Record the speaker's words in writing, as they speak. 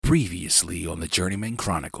Previously on the Journeyman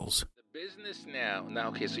Chronicles. Business now.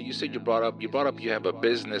 Okay, so you said you brought up you have a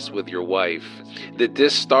business with your wife. Did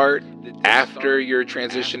this start after your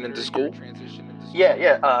transition into school?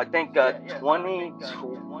 Yeah. I think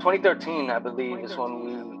 2013, I believe, is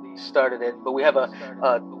when we started it. But we have a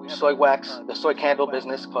soy wax, the soy candle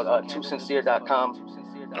business called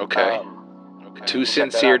toosincere.com. Okay.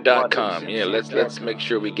 Toosincere.com. Yeah, let's make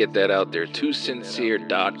sure we get that out there.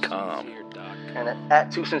 Toosincere.com. And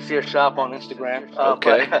at Too Sincere Shop on Instagram.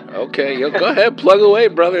 Okay. Yo, go ahead, plug away,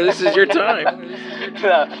 brother. This is your time.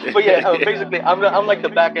 Basically, I'm like the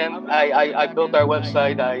back end. I built our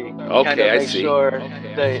website. I make sure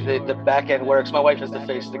the back end works. My wife is the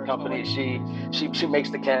face of the company. She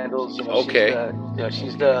makes the candles.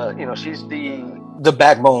 She's the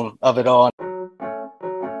backbone of it all.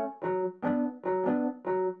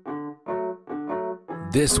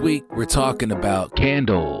 This week we're talking about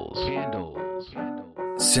candles.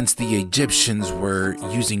 Since the Egyptians were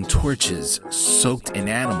using torches soaked in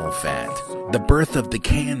animal fat, the birth of the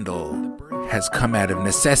candle has come out of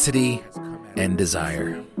necessity and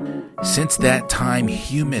desire. Since that time,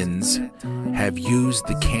 humans have used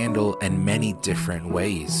the candle in many different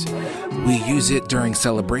ways. We use it during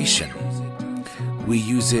celebration. We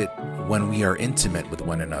use it when we are intimate with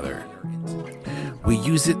one another. We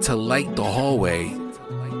use it to light the hallway,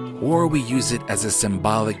 or we use it as a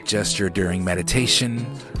symbolic gesture during meditation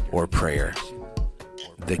or prayer.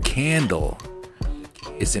 The candle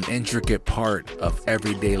is an intricate part of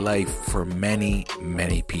everyday life for many,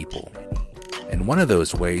 many people. And one of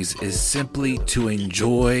those ways is simply to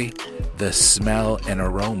enjoy the smell and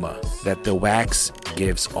aroma that the wax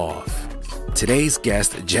gives off. Today's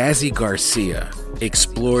guest, Jazzy Garcia,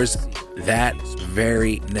 explores that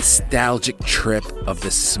very nostalgic trip of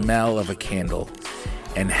the smell of a candle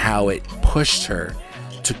and how it pushed her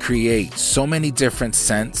to create so many different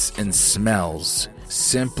scents and smells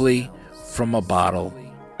simply from a bottle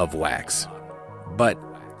of wax. But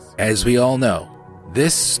as we all know,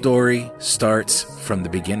 this story starts from the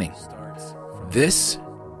beginning. This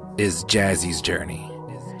is Jazzy's journey,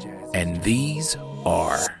 and these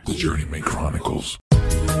are the Journeyman Chronicles.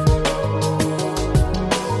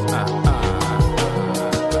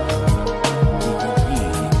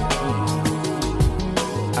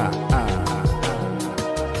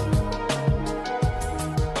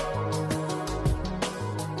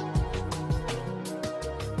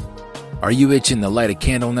 Are you itching to light a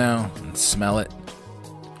candle now and smell it?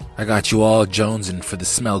 I got you all jonesing for the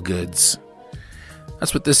smell goods.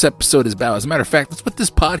 That's what this episode is about. As a matter of fact, that's what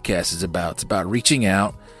this podcast is about. It's about reaching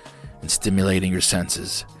out and stimulating your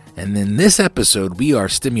senses. And in this episode, we are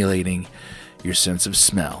stimulating your sense of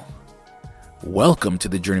smell. Welcome to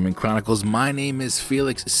the Journeyman Chronicles. My name is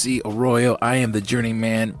Felix C. Arroyo. I am the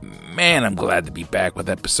Journeyman. Man, I'm glad to be back with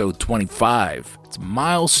episode 25. It's a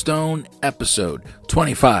milestone episode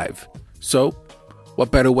 25. So,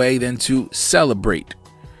 what better way than to celebrate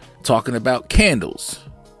talking about candles?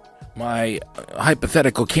 My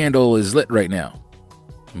hypothetical candle is lit right now.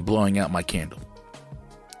 I'm blowing out my candle.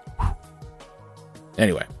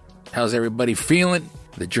 Anyway, how's everybody feeling?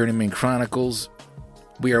 The Journeyman Chronicles.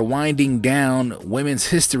 We are winding down Women's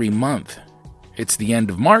History Month. It's the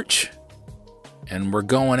end of March, and we're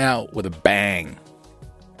going out with a bang.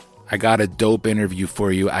 I got a dope interview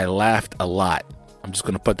for you. I laughed a lot. I'm just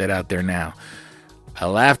going to put that out there now. I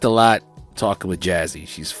laughed a lot talking with Jazzy.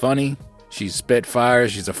 She's funny. She's spitfire.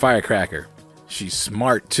 She's a firecracker. She's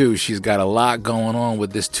smart, too. She's got a lot going on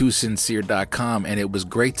with this toosincere.com, and it was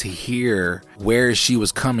great to hear where she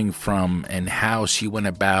was coming from and how she went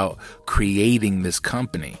about creating this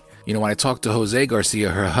company. You know, when I talked to Jose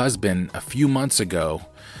Garcia, her husband, a few months ago,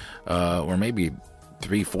 or maybe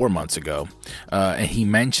 3-4 months ago, and he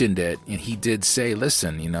mentioned it, and he did say,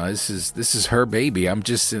 listen, you know, this is her baby. I'm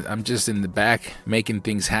just in the back making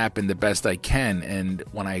things happen the best I can. And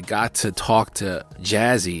when I got to talk to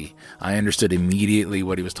Jazzy, I understood immediately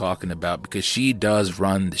what he was talking about, because she does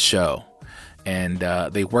run the show, and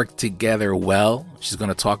they work together well. She's going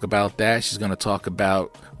to talk about that. She's going to talk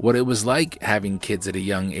about what it was like having kids at a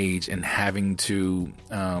young age and having to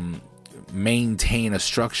maintain a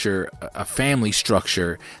structure, a family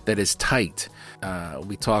structure that is tight.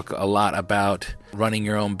 We talk a lot about running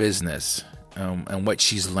your own business and what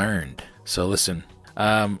she's learned. So listen,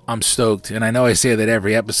 I'm stoked, and I know I say that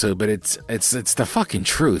every episode, but it's the fucking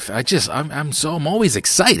truth. I'm always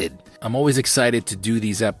excited. I'm always excited to do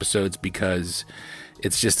these episodes because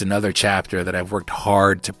it's just another chapter that I've worked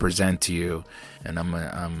hard to present to you, and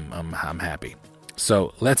I'm happy.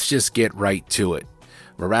 So let's just get right to it.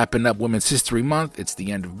 We're wrapping up Women's History Month. It's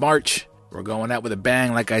the end of March. We're going out with a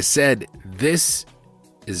bang. Like I said, this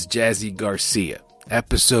is Jazzy Garcia,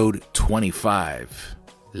 episode 25.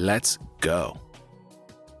 Let's go.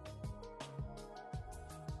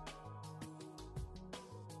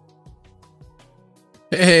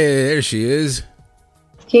 Hey, there she is.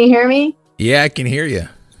 Can you hear me? Yeah, I can hear you.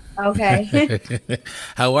 Okay.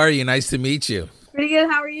 How are you? Nice to meet you. Pretty good.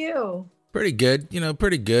 How are you? Pretty good.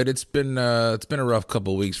 Pretty good. It's been a rough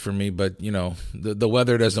couple of weeks for me, but the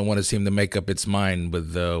weather doesn't want to seem to make up its mind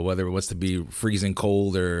with whether it wants to be freezing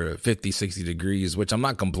cold or 50, 60 degrees, which I'm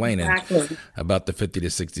not complaining about the 50 to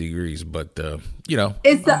 60 degrees, but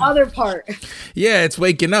it's the other part. Yeah, it's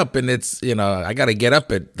waking up and it's, I got to get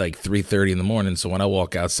up at like 3:30 in the morning. So when I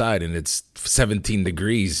walk outside and it's 17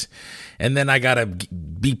 degrees and then I got to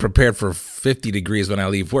be prepared for 50 degrees when I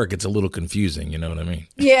leave work, it's a little confusing. You know what I mean?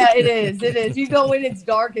 Yeah, it is. It is. You go in, it's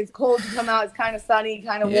dark, it's cold. You come out, it's kind of sunny,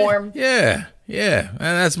 kind of warm. Yeah. And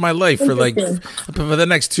that's my life for the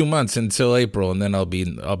next 2 months until April. And then I'll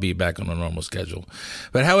be back on a normal schedule.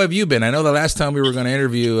 But how have you been? I know the last time we were going to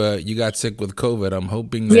interview, you got sick with COVID. I'm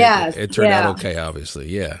hoping that it turned out okay, obviously.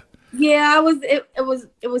 Yeah. Yeah,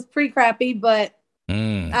 it was pretty crappy, but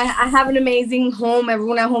I have an amazing home.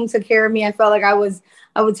 Everyone at home took care of me. I felt like I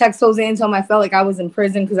would text Jose and tell him I felt like I was in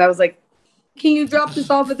prison because I was like, can you drop this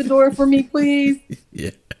off at the door for me, please?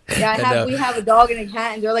 Yeah. Yeah, we have a dog and a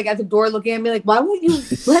cat, and they're like at the door looking at me like, why won't you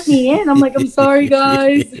let me in? I'm like, I'm sorry,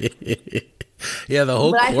 guys. Yeah,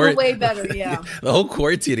 I feel way better, yeah. The whole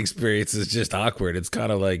quarantine experience is just awkward. It's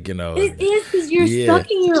kind of like, It is because you're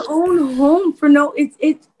stuck in your own home for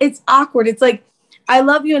it's awkward. It's like, I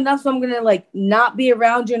love you enough, so I'm going to like not be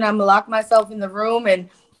around you and I'm going to lock myself in the room and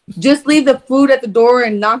just leave the food at the door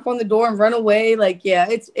and knock on the door and run away. Like, yeah,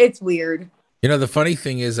 it's weird. The funny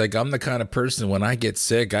thing is, like, I'm the kind of person when I get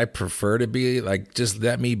sick, I prefer to be like, just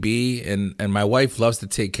let me be. And my wife loves to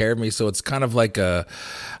take care of me. So it's kind of like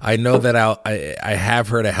I know that I have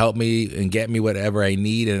her to help me and get me whatever I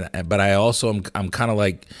need. But I also, I'm kind of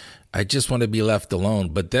like, I just want to be left alone.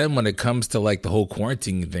 But then when it comes to like the whole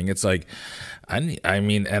quarantine thing, it's like, and I'm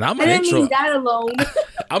an introvert. That alone.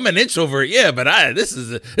 I'm an introvert, yeah, but this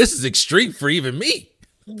is extreme for even me.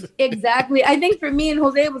 Exactly. I think for me and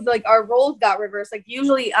Jose it was like our roles got reversed. Like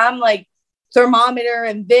usually I'm like thermometer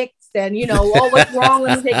and Vicks and what's wrong,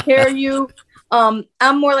 let me take care of you. I'm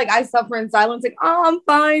more like I suffer in silence, like, oh, I'm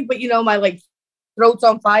fine, but my like throat's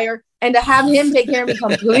on fire. And to have him take care of me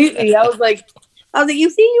completely, I was like, you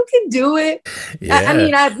see, you can do it. Yeah.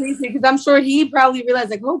 I appreciate it because I'm sure he probably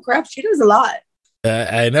realized like, oh crap, she does a lot.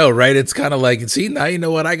 I know, right? It's kind of like, see, now you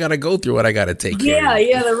know what I got to go through, what I got to take care of.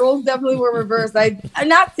 Yeah, the roles definitely were reversed. I'm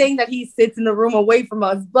not saying that he sits in the room away from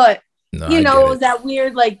us, but, it was that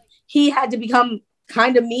weird, like, he had to become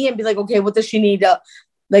kind of me and be like, okay, what does she need?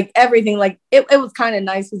 Like, everything. Like, it was kind of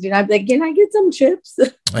nice because, I'd be like, can I get some chips?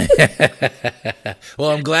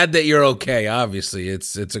 Well, I'm glad that you're okay, obviously.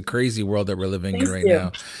 It's a crazy world that we're living in right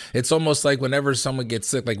now. It's almost like whenever someone gets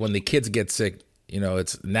sick, like when the kids get sick,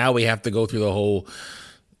 it's now we have to go through the whole,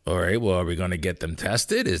 all right, well, are we going to get them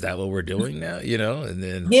tested? Is that what we're doing now? And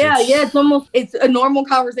then it's a normal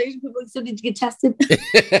conversation. People like, so did you get tested?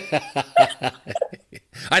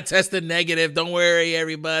 I tested negative. Don't worry,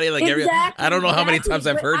 everybody. Like I don't know how many times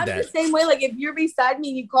I've heard that. The same way, like if you're beside me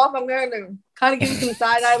and you cough, I'm going to kind of give you some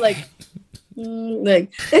side eye,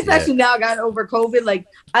 like especially now I got over COVID. Like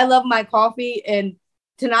I love my coffee and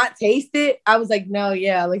to not taste it, I was like, no,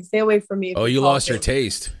 like stay away from me. Oh, you lost your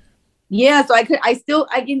taste. Yeah, so I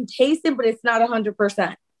can taste it, but it's not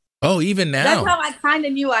 100%. Oh, even now. That's how I kind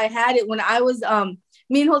of knew I had it when I was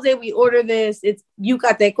me and Jose, we ordered this. It's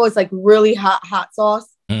yucateco. It's like really hot sauce.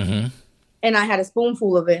 Mm-hmm. And I had a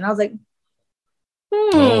spoonful of it, and I was like,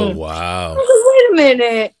 oh wow. I was like, wait a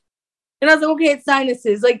minute. And I was like, okay, it's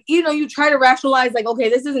sinuses. Like, you try to rationalize, like, okay,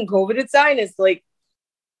 this isn't COVID, it's sinus. Like,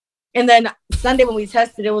 and then Sunday when we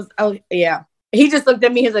tested, he just looked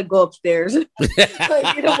at me. He's like, go upstairs.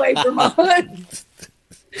 Like, get away from us.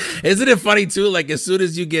 Isn't it funny too? Like as soon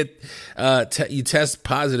as you get, you test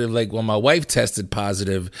positive, like when my wife tested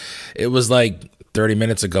positive, it was like 30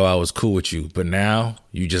 minutes ago, I was cool with you. But now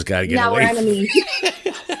you just got to get away. Now we're enemies.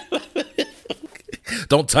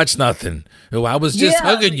 Don't touch nothing. I was just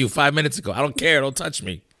hugging you 5 minutes ago. I don't care. Don't touch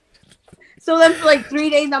me. So then for like 3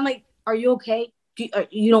 days, I'm like, are you okay?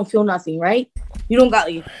 You don't feel nothing, right? You don't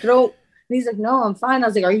got your throat. And he's like, no, I'm fine. I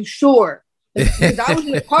was like, are you sure? Because I was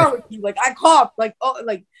in the car with you. Like, I coughed. Like, oh,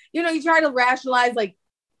 like, you try to rationalize, like,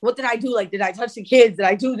 what did I do? Like, did I touch the kids? Did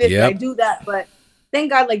I do this? Did I do that? But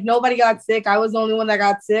thank God, like, nobody got sick. I was the only one that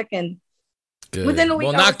got sick. And good. Within a week,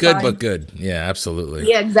 well, not good, but good. Yeah, absolutely.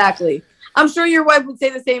 Yeah, exactly. I'm sure your wife would say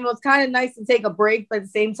the same. It's kind of nice to take a break, but at the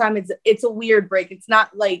same time, it's a weird break. It's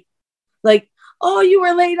not like, oh, you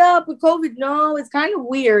were laid up with COVID. No, it's kind of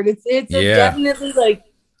weird. It's definitely like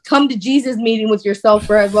come to Jesus meeting with yourself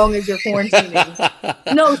for as long as you're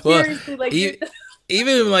quarantining. No, seriously, well,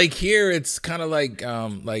 even like here, it's kind of like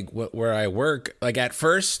where I work. Like at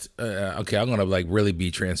first, okay, I'm gonna like really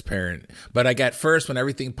be transparent. But like at first, when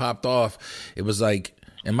everything popped off, it was like,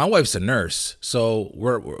 and my wife's a nurse, so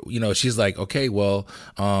we're she's like, okay, well,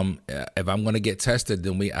 if I'm gonna get tested,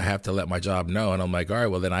 then I have to let my job know. And I'm like, all right,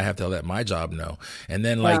 well then I have to let my job know. And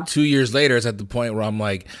then like 2 years later, it's at the point where I'm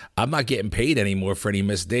like, I'm not getting paid anymore for any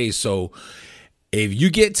missed days. So if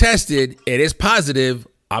you get tested, it is positive,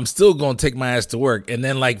 I'm still going to take my ass to work. And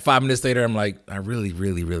then like 5 minutes later, I'm like, I really,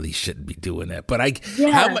 really, really shouldn't be doing that. But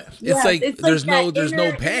it's like there's no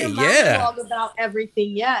pay. Yeah. About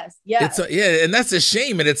everything. Yes. Yes. And that's a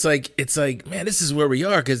shame. And it's like, man, this is where we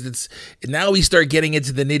are. Cause now we start getting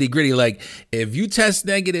into the nitty gritty. Like if you test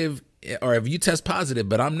negative or if you test positive,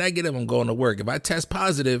 but I'm negative, I'm going to work. If I test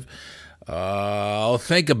positive, I'll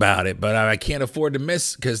think about it, but I can't afford to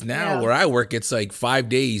miss because now where I work, it's like 5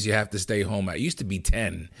 days you have to stay home. It used to be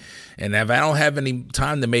 10. And if I don't have any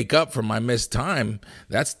time to make up for my missed time,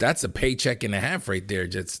 that's a paycheck and a half right there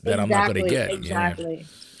just that I'm not going to get. Exactly.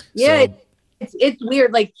 Yeah. It's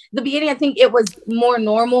weird. Like the beginning, I think it was more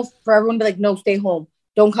normal for everyone to be like, no, stay home.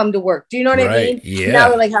 Don't come to work. Do you know what I mean? Yeah. Now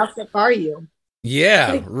they're like, how sick are you?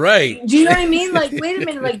 Yeah, like, right. Do you know what I mean? Like, wait a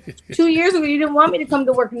minute. Like 2 years ago, you didn't want me to come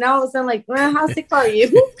to work. Now all of a sudden, like, well, how sick are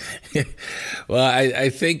you? Well, I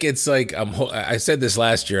think it's like I said this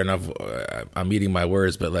last year, and I'm eating my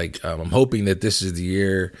words, but like I'm hoping that this is the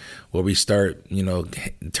year where we start,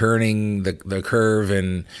 turning the curve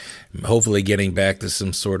and hopefully getting back to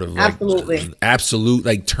some sort of like absolute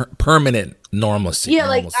like permanent normalcy. Yeah,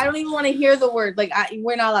 like I don't even want to hear the word. Like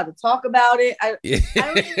we're not allowed to talk about it. I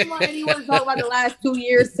don't even want anyone to talk about the last 2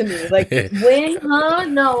 years to me. Like when? Huh?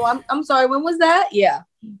 No, I'm sorry. When was that? Yeah,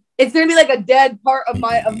 it's gonna be like a dead part of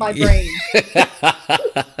my brain.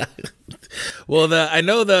 Well, I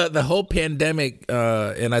know the whole pandemic,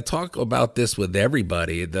 and I talk about this with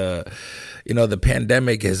everybody. The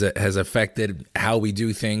pandemic has affected how we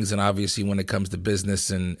do things, and obviously when it comes to business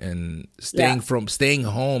and staying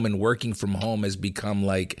home and working from home has become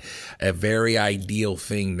like a very ideal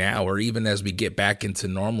thing now. Or even as we get back into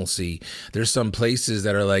normalcy, there's some places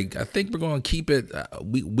that are like, I think we're going to keep it.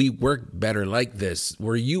 We work better like this.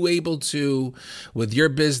 Were you able to, with your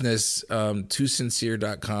business,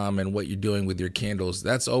 toosincere.com and what you're doing with your candles?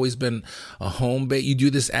 That's always been a home base. You do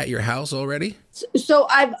this at your house already? So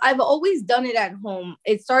I've always done it at home.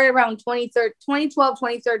 It started around 2012,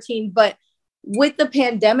 2013, but with the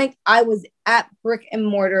pandemic, I was at brick and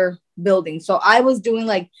mortar buildings. So I was doing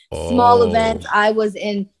like small events.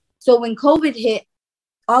 So when COVID hit,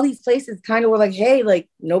 all these places kind of were like, hey, like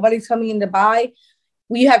nobody's coming in to buy.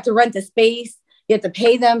 You have to rent a space. You have to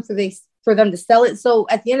pay them for them to sell it. So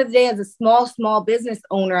at the end of the day, as a small business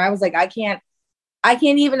owner, I was like, I can't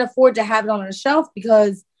even afford to have it on a shelf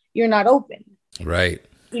because you're not open. Right.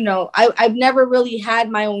 I've never really had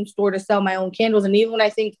my own store to sell my own candles. And even when I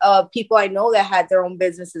think of people I know that had their own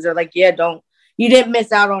businesses are like, you didn't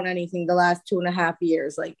miss out on anything the last 2.5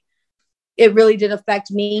 years. Like it really did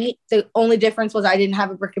affect me. The only difference was I didn't have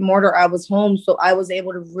a brick and mortar. I was home. So I was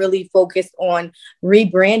able to really focus on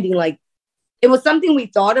rebranding. Like it was something we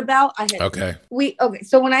thought about.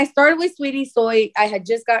 So when I started with Sweetie Soy, I had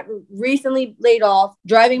just got recently laid off,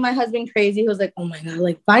 driving my husband crazy. He was like, oh my God,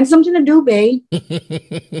 like find something to do, babe.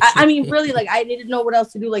 I mean, really, like I didn't know what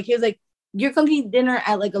else to do. Like he was like, you're cooking dinner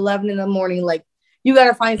at like 11 in the morning. Like you got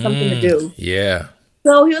to find something to do. Yeah.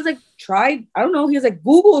 So he was like, I don't know. He was like,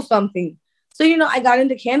 Google something. So, I got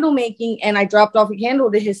into candle making and I dropped off a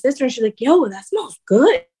candle to his sister and she's like, yo, that smells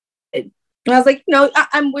good. And I was like,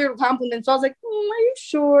 I'm weird with compliments. So I was like, are you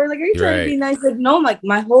sure? Like, are you trying to be nice? Like, no, I'm like,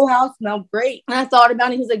 my whole house smelled great. And I thought about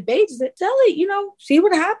it. He was like, babe, just tell it, see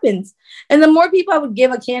what happens. And the more people I would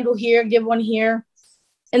give a candle here, give one here.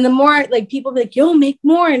 And the more like people be like, yo, make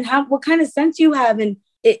more. And what kind of scent you have? And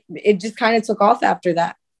it just kind of took off after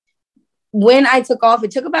that. When I took off, it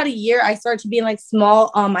took about a year. I started to be in like small.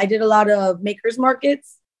 I did a lot of makers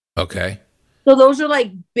markets. Okay. So those are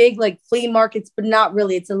like big, like flea markets, but not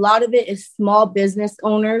really. It's a lot of it is small business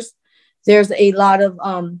owners. There's a lot of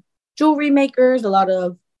jewelry makers, a lot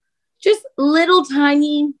of just little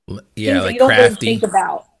tiny things like that you don't really think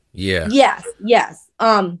about. Yeah. Yes.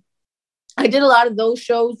 I did a lot of those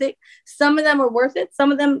shows. Some of them were worth it.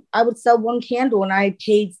 Some of them I would sell one candle and I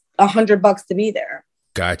paid $100 to be there.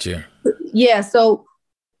 Gotcha. Yeah. So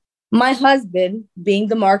my husband, being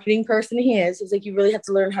the marketing person he is, was like, you really have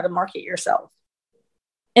to learn how to market yourself.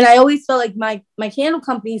 And I always felt like my candle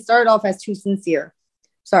company started off as Too Sincere.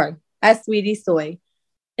 Sorry. as Sweetie Soy.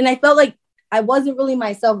 And I felt like I wasn't really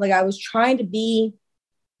myself. Like I was trying to be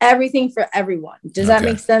everything for everyone. Does that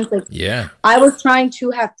make sense? Like, yeah, I was trying to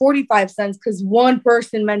have 45 cents because one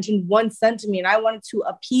person mentioned 1 cent to me, and I wanted to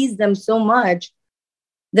appease them so much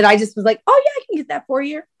that I just was like, oh yeah, I can get that for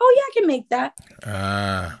you. Oh yeah, I can make that.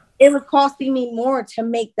 It was costing me more to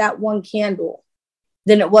make that one candle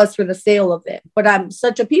than it was for the sale of it. But I'm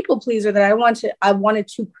such a people pleaser that I wanted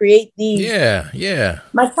to create these. Yeah.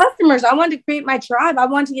 My customers, I wanted to create my tribe. I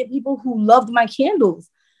wanted to get people who loved my candles.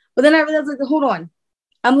 But then I realized, like, hold on.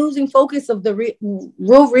 I'm losing focus of the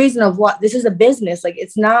real reason of what this is a business. Like,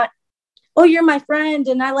 it's not, oh, you're my friend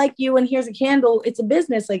and I like you and here's a candle. It's a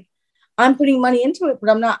business. Like, I'm putting money into it,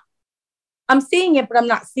 but I'm seeing it, but I'm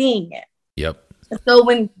not seeing it. Yep. And so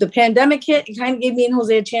when the pandemic hit, it kind of gave me and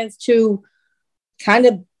Jose a chance to kind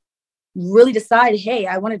of really decide, hey,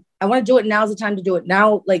 I want to do it. Now's the time to do it.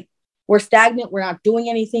 Now, like, we're stagnant. We're not doing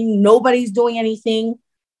anything. Nobody's doing anything.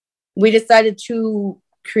 We decided to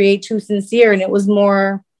create Too Sincere, and it was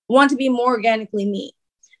want to be more organically me.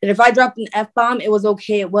 That if I dropped an F-bomb, it was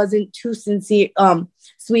okay. It wasn't too sincere.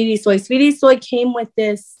 Sweetie Soy. Sweetie Soy came with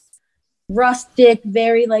this rustic,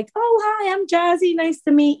 very like, oh, hi, I'm Jazzy. Nice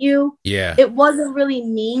to meet you. Yeah. It wasn't really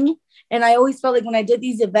me. And I always felt like when I did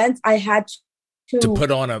these events, I had to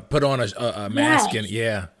put on a mask. And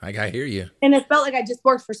yeah, I hear you. And it felt like I just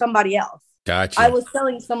worked for somebody else. Gotcha. I was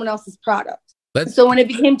selling someone else's product. So when it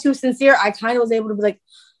became Too Sincere, I kind of was able to be like,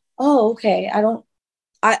 oh, okay,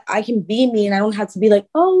 I can be me and I don't have to be like,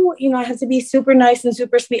 oh, I have to be super nice and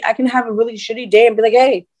super sweet. I can have a really shitty day and be like,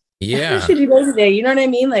 hey, yeah, shitty day today. You know what I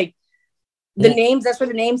mean? Like the names, that's where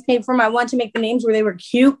the names came from. I wanted to make the names where they were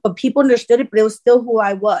cute, but people understood it, but it was still who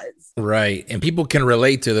I was. Right. And people can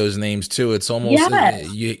relate to those names too. It's almost,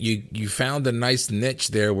 you found a nice niche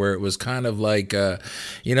there where it was kind of like,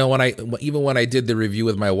 when I did the review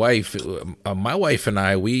with my wife and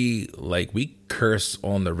I, we curse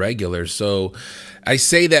on the regular. So I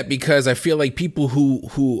say that because I feel like people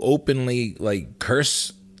who openly like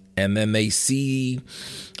curse and then they see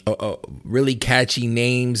really catchy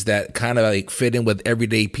names that kind of like fit in with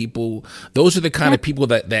everyday people, those are the kind of people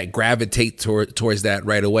that gravitate towards that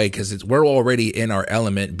right away, because we're already in our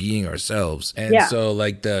element being ourselves. And so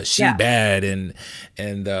like the she bad and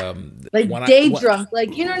like day drunk,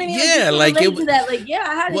 like, you know what I mean? Yeah, like it to that, like, yeah,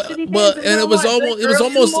 I had a shitty day. Well, and it was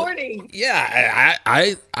almost morning. Yeah,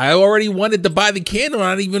 I already wanted to buy the candle.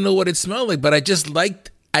 I don't even know what it smelled like, but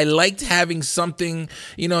I liked having something,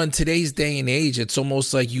 in today's day and age. It's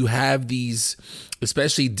almost like you have these,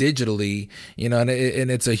 especially digitally, and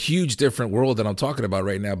it's a huge different world that I'm talking about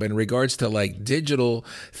right now. But in regards to like digital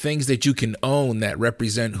things that you can own that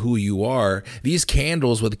represent who you are, these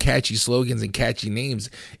candles with catchy slogans and catchy names,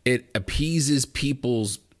 it appeases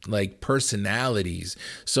people's like personalities.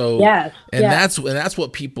 So that's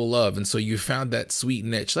what people love. And so you found that sweet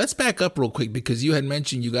niche. Let's back up real quick, because you had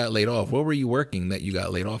mentioned you got laid off. Where were you working that you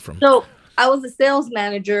got laid off from? So I was a sales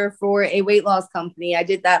manager for a weight loss company. I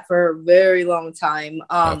did that for a very long time.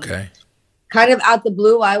 Okay. Kind of out the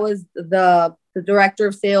blue, I was the director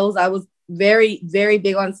of sales. I was very, very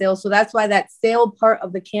big on sales. So that's why that sale part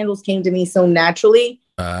of the candles came to me so naturally.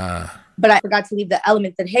 But I forgot to leave the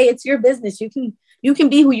element that, hey, it's your business. You can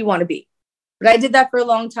be who you want to be. But I did that for a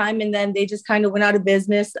long time, and then they just kind of went out of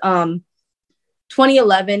business.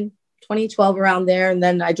 2011, 2012, around there. And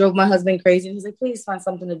then I drove my husband crazy. And he's like, please find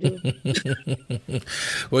something to do.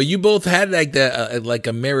 Well, you both had like like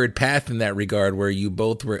a mirrored path in that regard, where you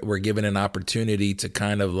both were given an opportunity to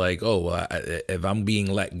kind of like, oh, well, if I'm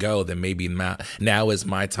being let go, then maybe now is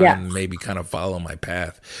my time to maybe kind of follow my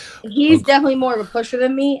path. He's definitely more of a pusher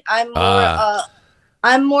than me. I'm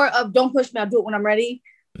more of don't push me, I'll do it when I'm ready.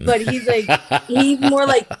 But he's more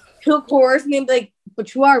like, he'll coerce me and be like,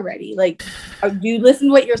 but you are ready. Like, do you listen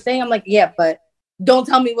to what you're saying? I'm like, yeah, but don't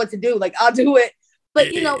tell me what to do. Like, I'll do it. But,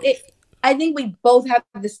 I think we both have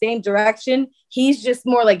the same direction. He's just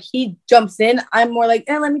more like he jumps in. I'm more like,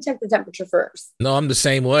 let me check the temperature first. No, I'm the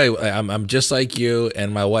same way. I'm just like you.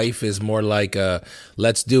 And my wife is more like,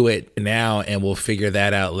 let's do it now and we'll figure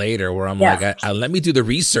that out later. Where I'm like, let me do the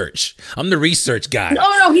research. I'm the research guy.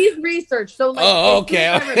 No, he's research. So like,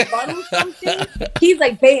 okay. He's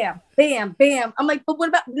like, bam, bam, bam. I'm like, but what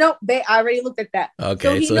about, no, I already looked at that.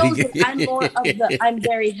 Okay. So he knows that I'm more of I'm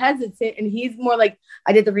very hesitant. And he's more like,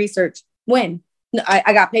 I did the research. When? No,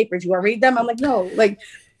 I got papers. You want to read them? I'm like, no. Like,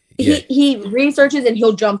 he researches and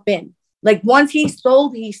he'll jump in. Like, once he's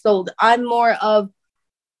sold, he's sold. I'm more of...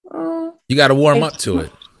 you got to warm up to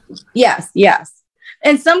it. Yes.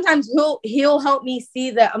 And sometimes he'll help me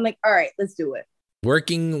see that. I'm like, all right, let's do it.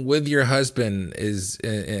 Working with your husband is,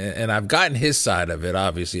 and I've gotten his side of it,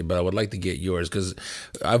 obviously, but I would like to get yours because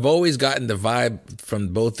I've always gotten the vibe from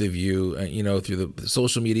both of you, through the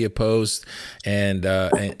social media posts and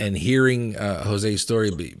hearing Jose's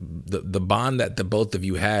story, the bond that the both of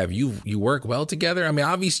you have. You work well together. I mean,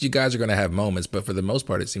 obviously, you guys are going to have moments, but for the most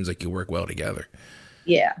part, it seems like you work well together.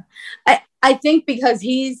 Yeah, I think because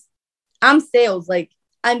I'm sales, like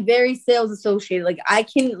I'm very sales associated. Like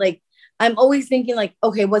I'm always thinking like,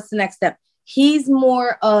 okay, what's the next step? He's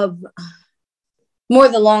more the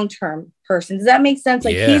long-term person. Does that make sense?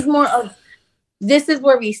 Like he's more of, this is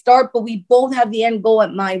where we start, but we both have the end goal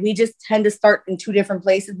at mind. We just tend to start in two different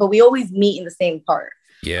places, but we always meet in the same part.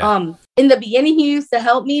 Yeah. In the beginning, he used to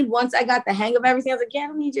help me. Once I got the hang of everything, I was like, yeah, I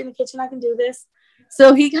don't need you in the kitchen. I can do this.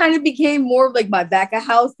 So he kind of became more of like my back of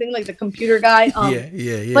house thing, like the computer guy.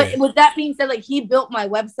 Yeah. But with that being said, like he built my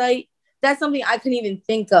website. That's something I couldn't even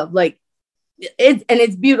think of. Like,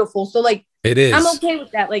 it's beautiful. So like it is. I'm okay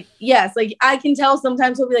with that. Like, yes, like I can tell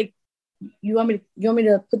sometimes he'll be like, you want me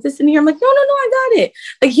to put this in here? I'm like, no, I got it.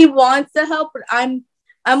 Like he wants to help, but I'm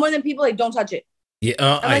one of the people like, don't touch it.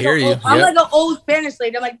 Yeah, I hear you. I'm like an old Spanish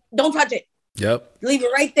lady. I'm like, don't touch it. Yep. Leave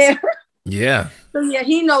it right there. Yeah. So yeah,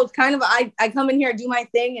 he knows kind of, I come in here, do my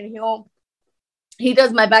thing, and he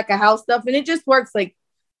does my back of house stuff, and it just works. Like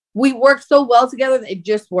we work so well together that it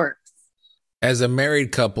just works. As a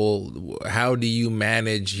married couple, how do you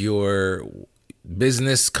manage your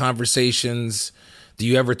business conversations? Do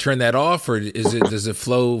you ever turn that off, or does it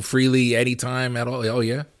flow freely anytime at all? Oh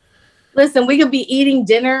yeah. Listen, we could be eating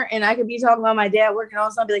dinner and I could be talking about my dad working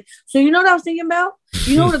on something, like, so you know what I was thinking about?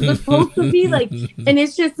 You know what a good post would be like? And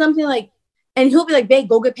it's just something like, and he'll be like, babe,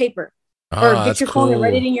 go get paper or get your phone and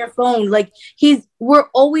write it in your phone. Like we're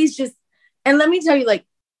always just, and let me tell you, like,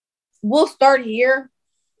 we'll start here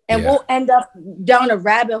and we'll end up down a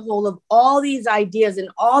rabbit hole of all these ideas and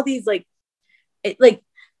all these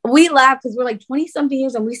we laugh because we're like 20 something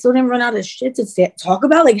years and we still didn't run out of shit to talk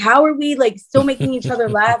about. Like, how are we like still making each other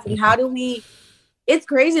laugh? And how do we, it's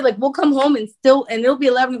crazy. Like we'll come home and it'll be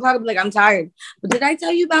 11 o'clock. I'll be like, I'm tired, but did I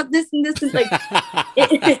tell you about this and this? And like,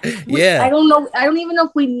 I don't know. I don't even know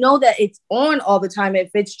if we know that it's on all the time, if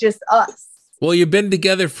it's just us. Well, you've been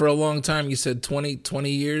together for a long time. You said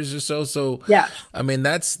 20 years or so. So, yeah, I mean,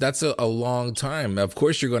 that's a long time. Of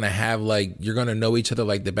course, you're going to know each other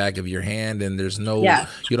like the back of your hand. And there's you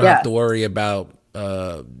don't have to worry about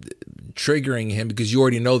triggering him because you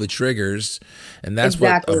already know the triggers. And that's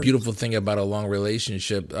what a beautiful thing about a long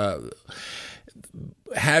relationship.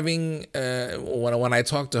 Having when I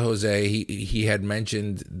talked to Jose, he had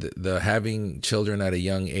mentioned the having children at a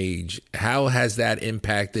young age. How has that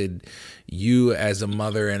impacted you as a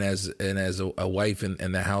mother and as a wife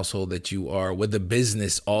in the household that you are, with the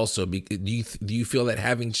business also? Do you feel that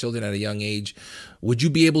having children at a young age, would you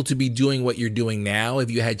be able to be doing what you're doing now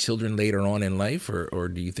if you had children later on in life, or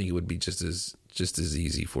do you think it would be just as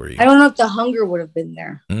easy for you? I don't know if the hunger would have been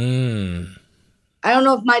there. I don't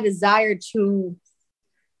know if my desire to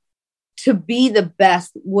be the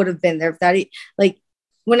best would have been there. If that, like,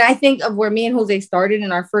 when I think of where me and Jose started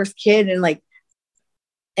in our first kid,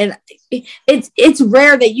 and it's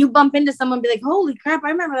rare that you bump into someone and be like, holy crap,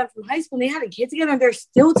 I remember that from high school. They had a kid together and they're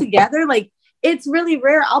still together. Like, it's really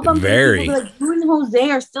rare. I'll bump into people like, you and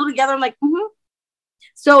Jose are still together. I'm like,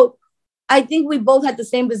 So I think we both had the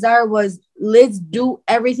same desire, was let's do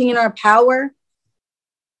everything in our power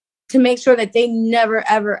to make sure that they never,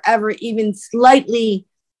 ever, ever even slightly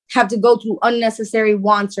have to go through unnecessary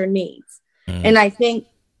wants or needs. And I think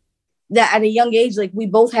that at a young age, like, we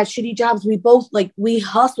both had shitty jobs. We both, like, we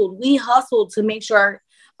hustled to make sure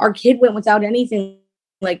our kid went without anything.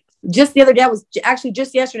 Like, just the other day,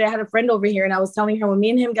 just yesterday, I had a friend over here and I was telling her, when me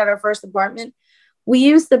and him got our first apartment, we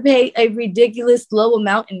used to pay a ridiculous low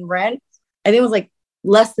amount in rent. I think it was like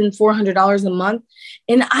less than $400 a month.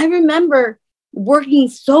 And I remember working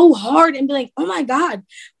so hard and be like, oh my God,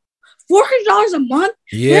 $400 a month?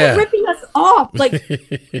 They're ripping us off. Like,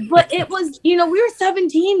 but it was, we were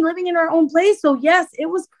 17 living in our own place. So yes, it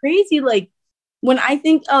was crazy. Like, when I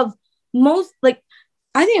think of most, like,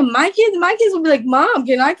 I think my kids will be like, Mom,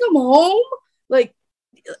 can I come home? Like,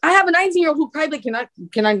 I have a 19-year-old who probably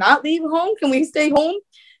can I not leave home? Can we stay home?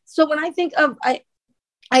 So when I think of,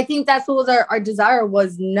 I think that's what was our desire,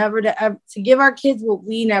 was never to give our kids what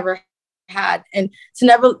we never had, and to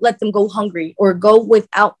never let them go hungry or go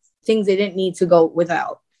without things they didn't need to go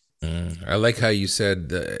without. I like how you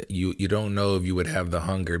said you don't know if you would have the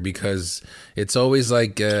hunger, because it's always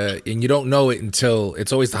like and you don't know it until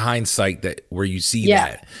it's always the hindsight that where you see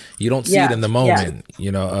that you don't see it in the moment.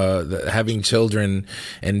 You know, having children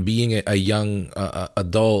and being a young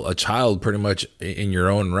adult, a child, pretty much in your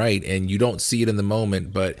own right, and you don't see it in the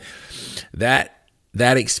moment, but that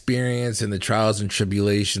experience and the trials and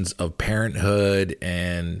tribulations of parenthood,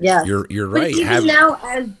 and you're right. Even now,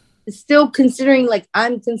 as still considering, like,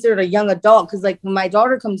 I'm considered a young adult, because like when my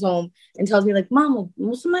daughter comes home and tells me like, Mom,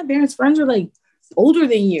 most of my parents' friends are like older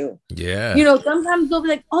than you. Yeah. You know, sometimes they'll be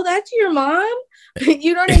like, oh, that's your mom.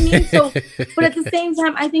 You know what I mean? So, but at the same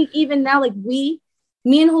time, I think even now, like me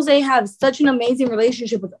and Jose have such an amazing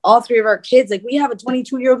relationship with all three of our kids. Like we have a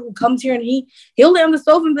 22-year-old who comes here and he'll lay on the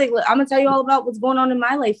sofa and be like, I'm gonna tell you all about what's going on in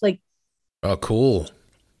my life. Like, oh, cool.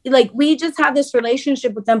 Like we just have this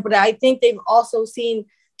relationship with them, but I think they've also seen,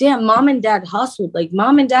 damn, mom and dad hustled. Like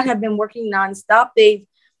mom and dad have been working nonstop. They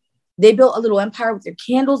built a little empire with their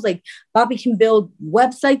candles. Like Bobby can build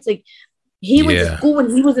websites. Like he went to school when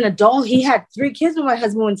he was an adult. He had 3 kids when my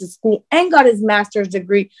husband went to school and got his master's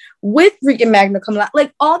degree with freaking magna cum laude.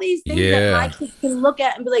 Like all these things that my kids can look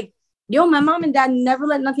at and be like, yo, my mom and dad never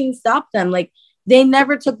let nothing stop them. Like they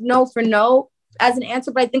never took no for no as an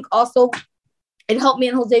answer. But I think also it helped me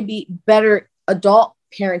and Jose be better adult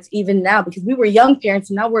parents even now, because we were young parents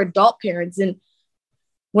and now we're adult parents. And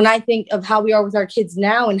when I think of how we are with our kids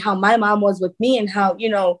now and how my mom was with me and how, you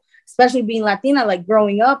know, especially being Latina, like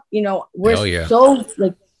growing up, you know, we're so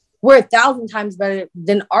like, we're 1,000 times better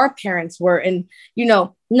than our parents were. And, you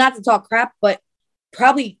know, not to talk crap, but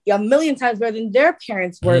probably 1,000,000 times better than their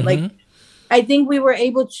parents were. Mm-hmm. Like, I think we were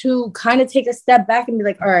able to kind of take a step back and be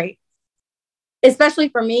like, all right, especially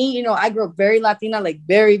for me, you know, I grew up very Latina, like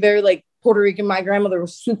very, very like Puerto Rican. My grandmother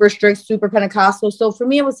was super strict, super Pentecostal. So for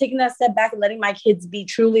me, it was taking that step back and letting my kids be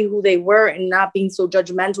truly who they were and not being so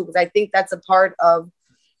judgmental, because I think that's a part of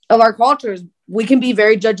our cultures. We can be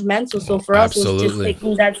very judgmental. So for us, it's just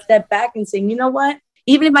taking that step back and saying, you know what?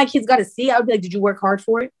 Even if my kids got a C, I would be like, did you work hard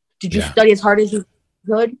for it? Did you study as hard as you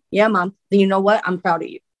could? Yeah, mom. Then you know what? I'm proud of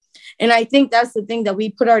you. And I think that's the thing, that we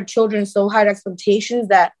put our children so high expectations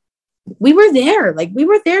that we were there. Like we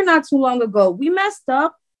were there not too long ago. We messed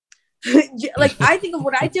up. Like I think of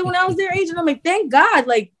what I did when I was their age, and I'm like, thank God.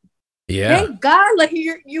 Like, thank God. Like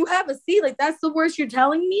you have a C. Like that's the worst you're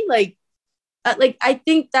telling me. Like I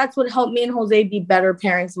think that's what helped me and Jose be better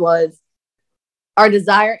parents, was our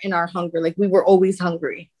desire and our hunger. Like we were always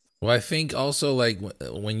hungry. Well, I think also like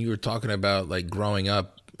when you were talking about like growing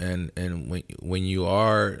up and when you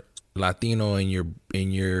are Latino and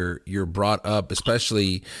you're brought up,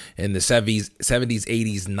 especially in the 70s,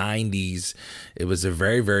 80s, 90s, it was a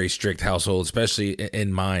very, very strict household, especially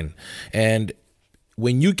in mine. And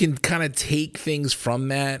when you can kind of take things from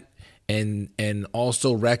that and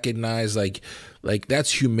also recognize like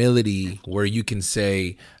that's humility, where you can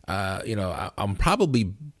say, you know, I'm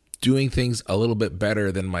probably doing things a little bit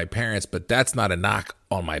better than my parents, but that's not a knock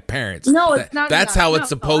on my parents. No, it's not. That's how it's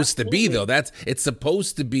supposed to be, though. It's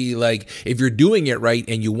supposed to be like, if you're doing it right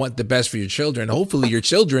and you want the best for your children, hopefully your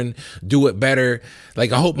children do it better.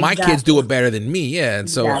 Like I hope my kids do it better than me. Yeah, and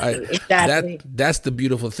so that's the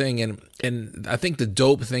beautiful thing, and I think the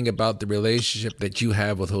dope thing about the relationship that you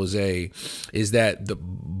have with Jose is that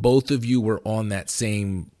both of you were on that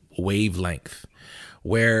same wavelength,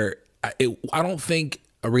 where I don't think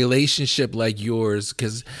a relationship like yours,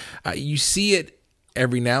 because you see it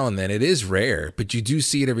every now and then. It is rare, but you do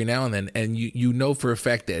see it every now and then, and you know for a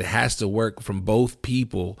fact that it has to work from both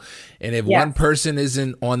people. And if one person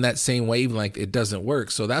isn't on that same wavelength, it doesn't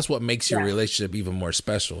work. So that's what makes your relationship even more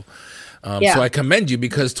special. So I commend you,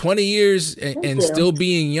 because 20 years and still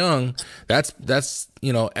being young, that's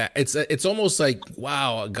you know, it's almost like,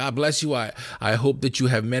 wow, God bless you. I hope that you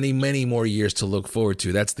have many, many more years to look forward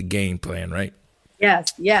to. That's the game plan, right?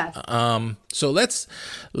 Yes. So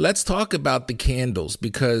let's talk about the candles,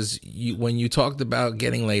 because when you talked about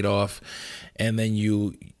getting laid off, and then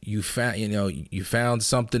you found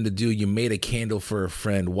something to do, you made a candle for a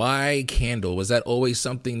friend. Why candle? Was that always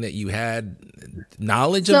something that you had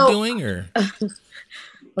knowledge of doing, or?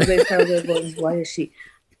 Why is she?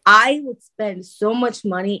 I would spend so much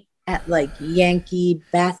money at like Yankee,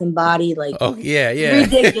 Bath and Body, like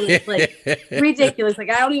ridiculous, ridiculous.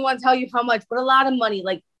 Like I don't even want to tell you how much, but a lot of money,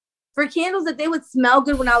 like for candles that they would smell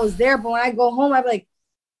good when I was there, but when I go home, I'd be like,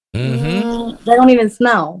 they don't even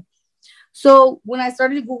smell. So when I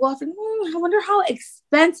started to Google, I was like, I wonder how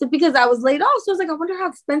expensive, because I was laid off. So I was like, I wonder how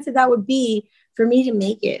expensive that would be for me to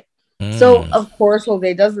make it. So of course,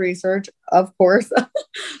 Jose does research. Of course,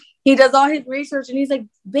 he does all his research, and he's like,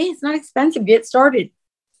 babe, it's not expensive. Get started.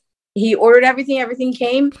 he ordered everything. Everything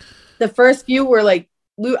came. The first few were like,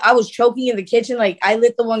 I was choking in the kitchen. Like I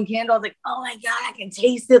lit the one candle. I was like, oh my God, I can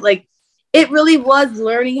taste it. Like it really was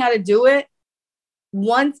learning how to do it.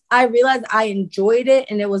 Once I realized I enjoyed it,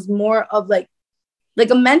 and it was more of like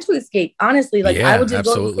a mental escape, honestly. Like I would just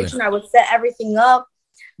go to the kitchen, I would set everything up,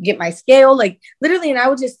 get my scale, like literally, and I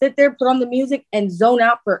would just sit there, put on the music and zone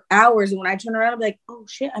out for hours. And when I turn around, I'd be like, oh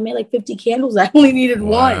shit, I made like 50 candles. I only needed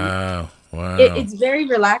one. Wow. It's very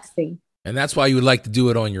relaxing. And that's why you would like to do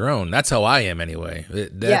it on your own. That's how I am anyway.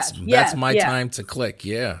 That's my time to click.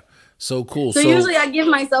 Yeah. So cool. So usually I give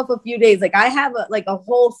myself a few days. Like I have a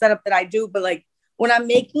whole setup that I do, but like when I'm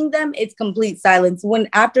making them, it's complete silence. When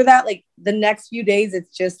after that, like the next few days,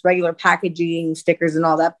 it's just regular packaging, stickers and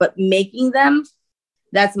all that. But making them,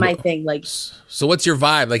 that's my thing. Like, so what's your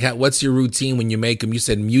vibe? Like, what's your routine when you make them? You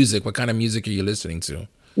said music. What kind of music are you listening to?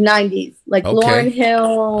 90s, like Lauryn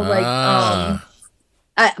Hill, like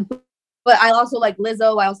but I also like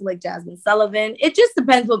Lizzo. I also like Jasmine Sullivan. It just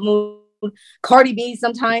depends what mood. Cardi B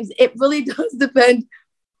sometimes. It really does depend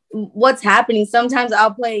what's happening. Sometimes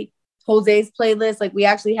I'll play Jose's playlist. Like we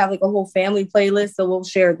actually have like a whole family playlist, so we'll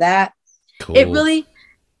share that. Cool. It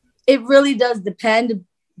really does depend.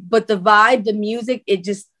 But the vibe, the music, it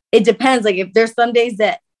depends. Like if there's some days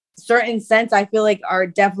that certain scents I feel like are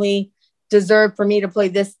definitely deserve for me to play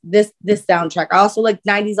this soundtrack. I also like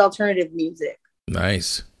 90s alternative music.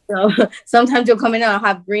 Nice. So sometimes you'll come in and I'll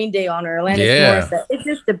have Green Day on or Alanis Morissette. It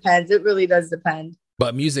just depends. It really does depend.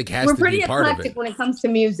 But music has to be part of it. We're pretty eclectic when it comes to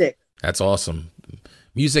music. That's awesome.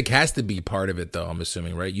 Music has to be part of it, though, I'm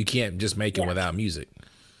assuming, right? You can't just make it without music.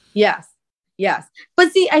 Yes.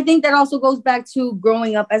 But see, I think that also goes back to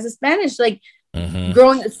growing up as a Spanish, like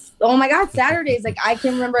oh my God, Saturdays, like I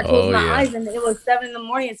can remember I closed my eyes and it was 7 a.m.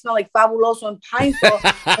 It smelled like Fabuloso and Pineful.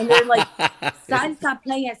 And then like salsa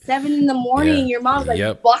playing at 7 a.m. and your mom's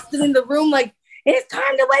like busted in the room, like it's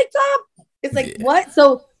time to wake up. It's like what?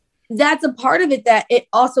 So that's a part of it that it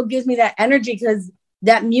also gives me that energy, because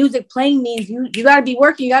that music playing means you got to be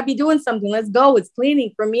working, you got to be doing something. Let's go. It's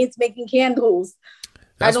cleaning. For me, it's making candles.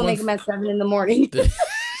 I don't make them at 7 a.m.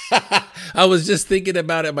 I was just thinking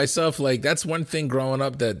about it myself. Like that's one thing growing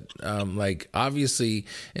up that, like obviously,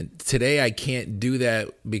 and today I can't do that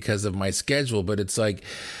because of my schedule. But it's like,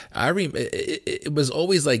 it was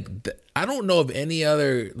always like, I don't know of any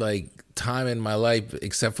other like time in my life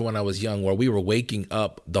except for when I was young where we were waking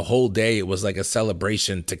up the whole day. It was like a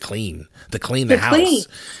celebration to clean the house.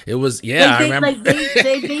 It was I remember. Like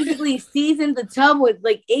they basically seasoned the tub with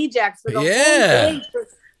like Ajax for the whole day.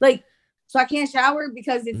 Like. So I can't shower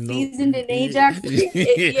because it's seasoned in Ajax.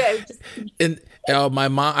 And my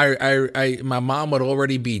mom, my mom would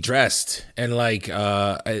already be dressed, and like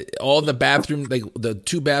all the bathroom, like the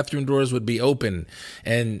 2 bathroom doors would be open,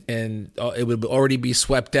 and it would already be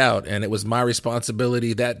swept out, and it was my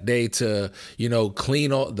responsibility that day to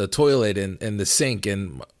clean all the toilet and the sink,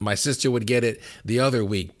 and my sister would get it the other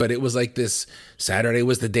week. But it was like this. Saturday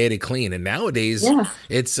was the day to clean, and nowadays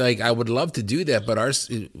it's like I would love to do that, but our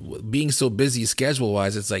being so busy schedule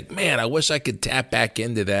wise, it's like, man, I wish I could tap back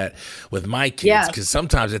into that with my kids, because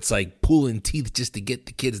sometimes it's like pulling teeth just to get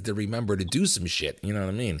the kids to remember to do some shit. You know what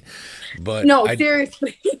I mean? But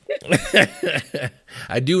seriously.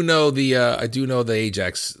 I do know the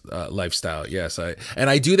Ajax lifestyle. Yes,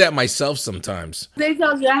 I do that myself sometimes. They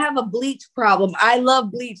tell you I have a bleach problem. I love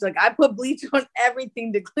bleach. Like I put bleach on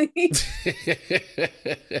everything to clean.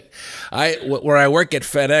 Where I work at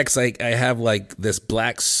FedEx, I have like this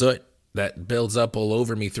black soot that builds up all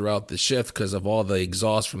over me throughout the shift because of all the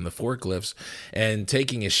exhaust from the forklifts, and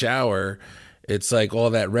taking a shower, it's like all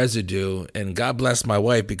that residue. And God bless my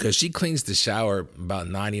wife, because she cleans the shower about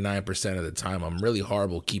 99% of the time. I'm really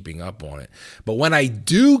horrible keeping up on it. But when I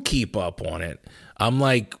do keep up on it, I'm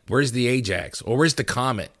like, where's the Ajax? Or where's the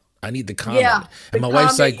Comet? I need the Comet. And my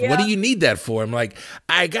wife's like, what do you need that for? I'm like,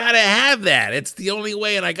 I gotta have that. It's the only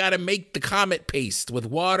way. And I gotta make the Comet paste with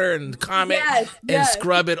water and Comet and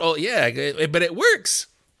scrub it. Oh yeah, but it works.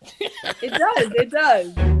 It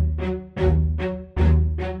does.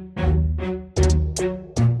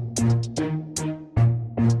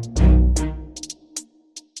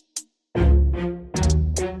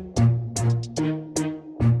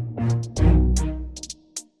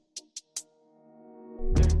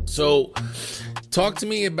 So talk to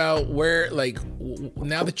me about where, like,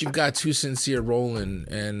 now that you've got Too Sincere rolling,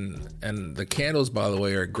 and the candles, by the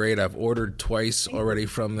way, are great. I've ordered twice already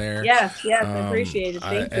from there. Yes, I appreciate it.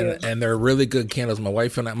 Thank you. And they're really good candles.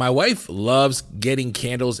 My wife loves getting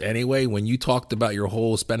candles anyway. When you talked about your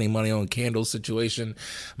whole spending money on candles situation,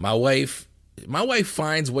 my wife my wife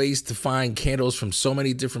finds ways to find candles from so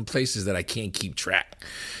many different places that I can't keep track.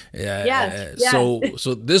 Yes. So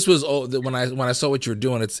this was when I saw what you were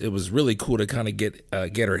doing. It was really cool to kind of get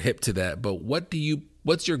her hip to that. But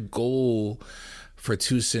what's your goal for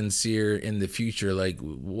Too Sincere in the future? Like,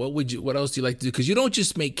 what else do you like to do? Because you don't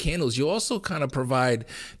just make candles, you also kind of provide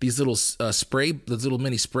these little those little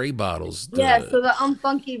mini spray bottles. So the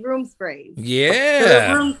unfunky room sprays. Yeah. So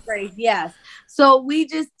the room sprays, yes. So we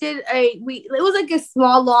just did it was like a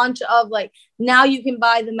small launch of like, now you can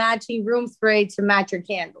buy the matching room spray to match your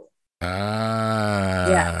candle.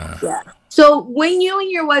 Yeah. So when you and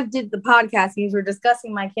your wife did the podcast, you were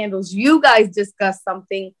discussing my candles, you guys discussed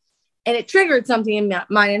something and it triggered something in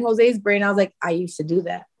mine and Jose's brain. I was like, I used to do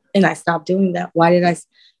that and I stopped doing that. Why did I?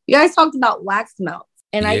 You guys talked about wax melts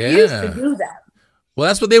and I used to do that. Well,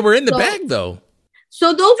 that's what they were in the bag though.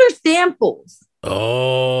 So those are samples.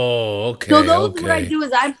 Oh, okay. So what I do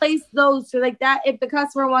is I place those for like that. If the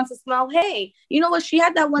customer wants to smell, hey, you know what? She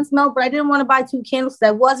had that one smell, but I didn't want to buy 2 candles. I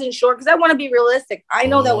wasn't sure because I want to be realistic. I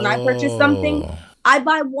know that when I purchase something, I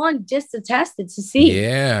buy one just to test it to see.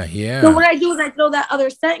 Yeah. So what I do is I throw that other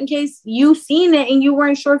set in case you've seen it and you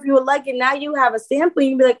weren't sure if you would like it. Now you have a sample. You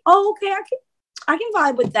can be like, oh, okay, I can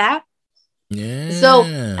vibe with that. Yeah. So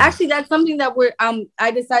actually, that's something that I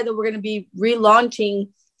decided we're going to be relaunching.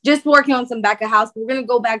 Just working on some back of house. We're going to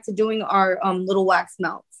go back to doing our little wax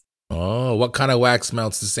melts. Oh, what kind of wax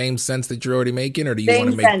melts? The same scents that you're already making, or do you want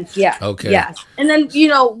to make? Same scent, yeah. Okay. Yeah. And then,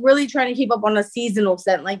 really trying to keep up on a seasonal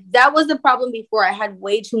scent. Like that was the problem before. I had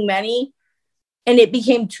way too many and it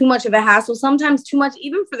became too much of a hassle. Sometimes too much,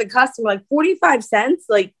 even for the customer, like 45 cents.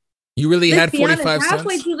 Like you really had 45 cents?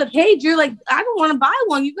 Halfway through the page, you're like, I don't want to buy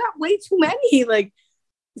one. You got way too many. Like,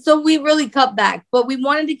 so we really cut back, but we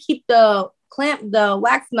wanted to keep the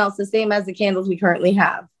wax melts the same as the candles we currently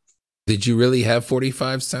have. Did you really have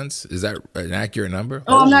 45 cents? Is that an accurate number?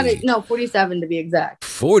 Oh, no, 47 to be exact.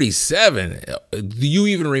 47? Do you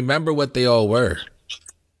even remember what they all were?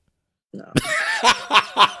 No.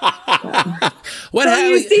 What so happened?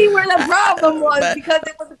 You see where the problem was because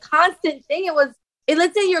it was a constant thing.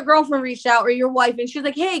 Let's say your girlfriend reached out or your wife and she was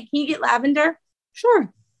like, hey, can you get lavender?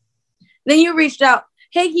 Sure. Then you reached out.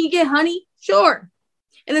 Hey, can you get honey? Sure.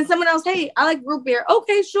 And then someone else, hey, I like root beer.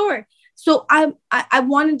 Okay, sure. So I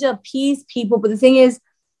wanted to appease people. But the thing is,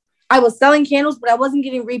 I was selling candles, but I wasn't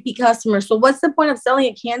getting repeat customers. So what's the point of selling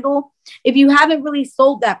a candle if you haven't really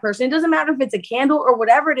sold that person? It doesn't matter if it's a candle or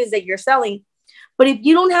whatever it is that you're selling. But if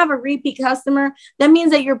you don't have a repeat customer, that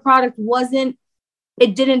means that your product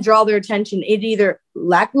it didn't draw their attention. It either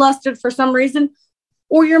lacklustered for some reason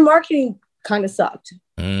or your marketing kind of sucked.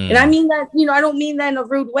 And I mean that, I don't mean that in a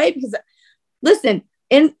rude way because listen,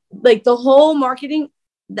 in like the whole marketing,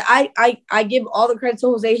 I give all the credit to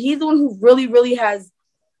Jose. He's the one who really, really has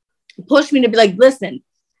pushed me to be like, listen,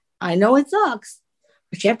 I know it sucks,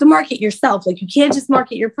 but you have to market yourself. Like you can't just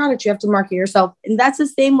market your product. You have to market yourself. And that's the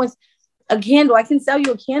same with a candle. I can sell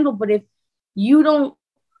you a candle, but if you don't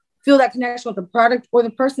feel that connection with the product or the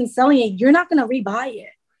person selling it, you're not going to rebuy it.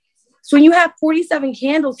 So when you have 47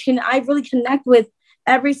 candles, can I really connect with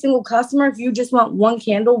every single customer if you just want one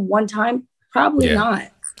candle one time? Probably not.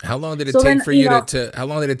 How long did it take for you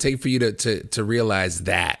to realize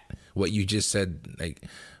that what you just said? Like,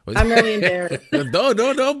 I'm really embarrassed.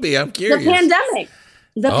 Don't be. I'm curious. The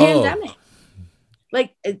pandemic.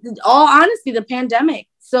 Like, all honesty, the pandemic.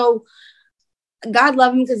 So God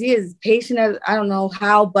love him because he is patient as I don't know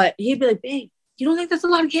how, but he'd be like, babe, you don't think that's a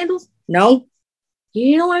lot of candles? No.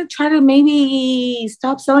 You don't want to try to maybe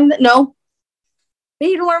stop selling that? No.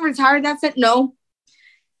 Maybe you don't want to retire that set? No.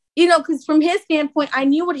 Because from his standpoint, I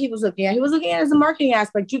knew what he was looking at. He was looking at it as a marketing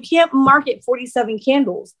aspect. You can't market 47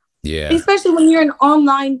 candles. Yeah. Especially when you're an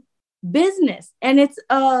online business and it's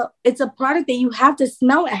a product that you have to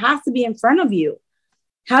smell. It has to be in front of you.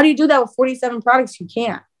 How do you do that with 47 products? You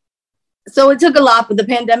can't. So it took a lot, but the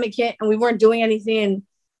pandemic hit and we weren't doing anything. And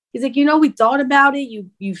he's like, we thought about it.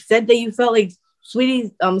 You said that you felt like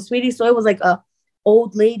Sweetie Soy was like a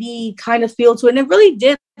old lady kind of feel to it. And it really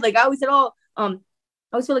did. Like I always said, I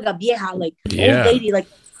always feel like a vieja, like old lady, like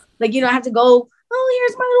I have to go, oh,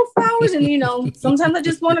 here's my little flowers. And, sometimes I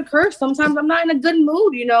just want to curse. Sometimes I'm not in a good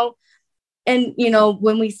mood, And,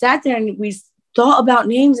 when we sat there and we thought about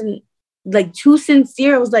names and like Too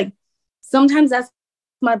Sincere, it was like, sometimes that's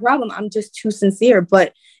my problem. I'm just too sincere,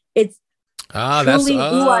 but it's truly who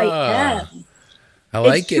I am. I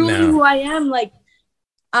like it now. It's truly who I am. Like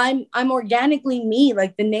I'm organically me.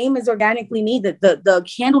 Like the name is organically me. The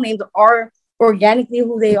candle names are organically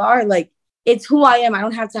who they are. Like it's who I am. I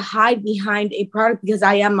don't have to hide behind a product because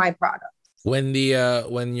I am my product. When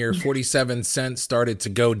when your 47 cents started to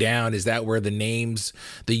go down, is that where the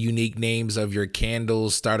unique names of your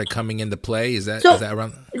candles started coming into play? Is that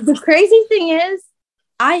around? The crazy thing is,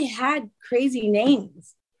 I had crazy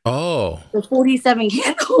names. Oh, the 47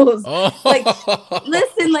 candles. Oh, like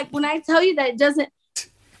listen, like when I tell you that it doesn't.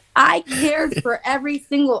 I cared for every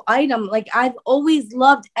single item. Like I've always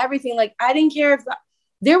loved everything. Like I didn't care if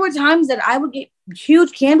there were times that I would get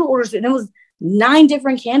huge candle orders and it was 9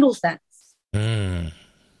 different candle scents.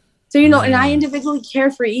 So, and I individually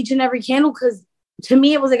cared for each and every candle because to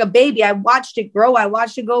me, it was like a baby. I watched it grow. I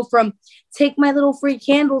watched it go from take my little free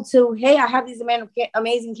candle to, hey, I have these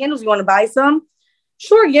amazing candles. You want to buy some?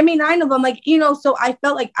 Sure. Give me 9 of them. Like, so I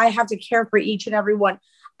felt like I have to care for each and every one.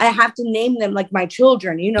 I have to name them like my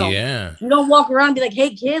children, Yeah. You don't walk around and be like,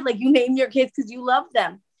 hey, kid, like you name your kids because you love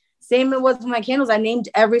them. Same it was with my candles. I named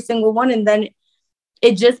every single one. And then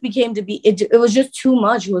it just became it was just too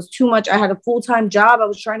much. It was too much. I had a full-time job. I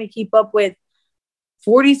was trying to keep up with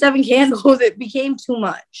 47 candles. It became too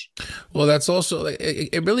much. Well, that's also,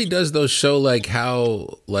 it really does show like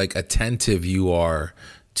how like attentive you are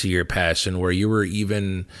to your passion, where you were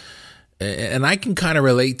even, and I can kind of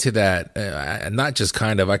relate to that. Not just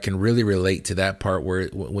kind of, I can really relate to that part where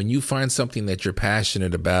when you find something that you're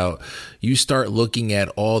passionate about, you start looking at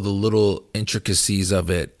all the little intricacies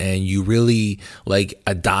of it and you really like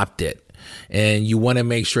adopt it. And you want to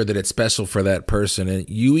make sure that it's special for that person. And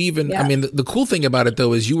you even, I mean, the cool thing about it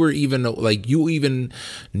though, is you even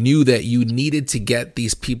knew that you needed to get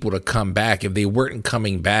these people to come back. If they weren't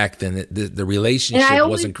coming back, then the relationship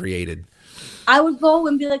wasn't created. I would go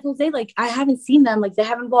and be like, Jose, like, I haven't seen them. Like, they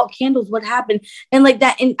haven't bought candles. What happened? And like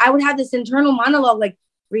that. And I would have this internal monologue, like,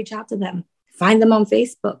 reach out to them, find them on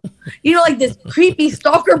Facebook. Like this creepy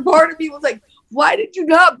stalker part of me was like, why did you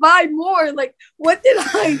not buy more? Like, what did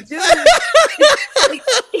I do?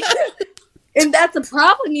 And that's a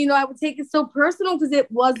problem. I would take it so personal because it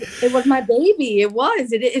was my baby.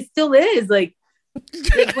 It still is. Like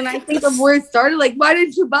when I think of where it started, like, why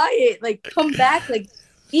didn't you buy it? Like, come back. Like,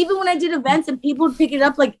 even when I did events and people would pick it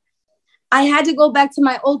up, like I had to go back to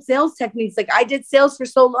my old sales techniques. Like I did sales for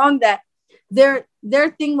so long that their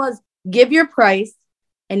thing was give your price.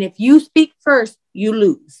 And if you speak first, you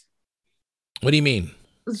lose. What do you mean?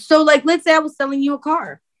 So like, let's say I was selling you a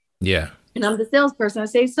car. Yeah. And I'm the salesperson. I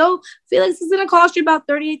say, so Felix is going to cost you about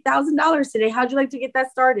 $38,000 today. How'd you like to get that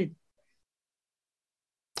started?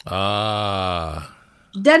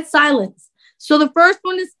 Dead silence. So the first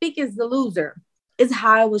one to speak is the loser. Is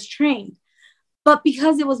how I was trained. But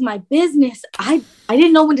because it was my business, I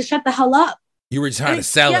didn't know when to shut the hell up. You were trying to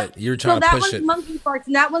sell it. You were trying to push it. So that one's monkey farts,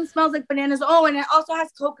 and that one smells like bananas. Oh, and it also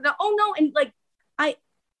has coconut. Oh no, and like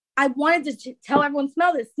I wanted to tell everyone,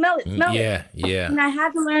 smell it. Yeah. And I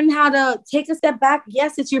had to learn how to take a step back.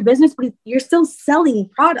 Yes, it's your business, but you're still selling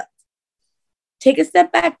product. Take a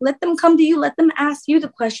step back. Let them come to you. Let them ask you the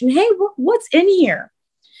question. Hey, what's in here?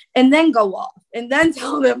 And then go off and then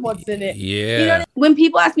tell them what's in it. Yeah. When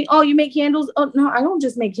people ask me, oh, you make candles? Oh, no, I don't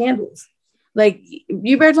just make candles. Like,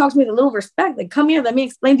 you better talk to me with a little respect. Like, come here, let me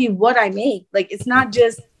explain to you what I make. Like, it's not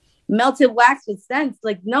just melted wax with scents.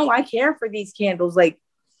 Like, no, I care for these candles. Like,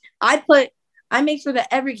 I make sure that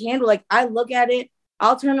every candle, like, I look at it,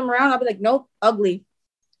 I'll turn them around. I'll be like, nope, ugly.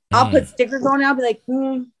 I'll put stickers on it. I'll be like,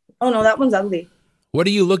 oh no, that one's ugly. What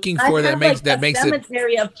are you looking for that makes it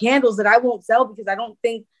cemetery of candles that I won't sell because I don't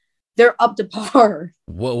think they're up to par.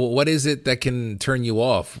 What is it that can turn you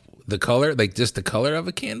off? The color, like just the color of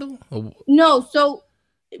a candle? No,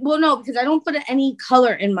 because I don't put any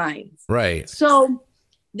color in mine. Right. So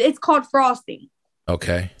it's called frosting.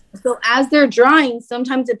 Okay. So as they're drying,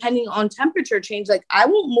 sometimes depending on temperature change, like I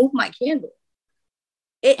won't move my candle.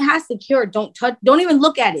 It has to cure. Don't even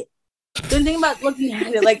look at it. Don't think about looking at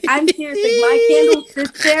it. Like I'm serious. Like my candle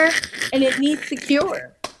sits there and it needs to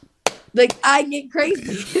cure. Like I get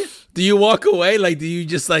crazy. Do you walk away? Like, do you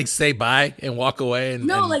just like say bye and walk away?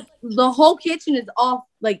 Like the whole kitchen is off.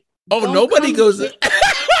 Like, nobody goes.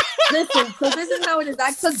 Listen, so this is how it is.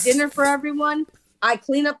 I cook dinner for everyone. I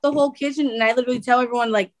clean up the whole kitchen and I literally tell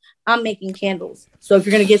everyone, like, I'm making candles. So if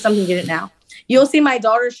you're going to get something, get it now. You'll see my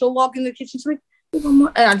daughter. She'll walk in the kitchen. She's like, and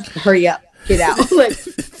I just hurry up, get out. Like,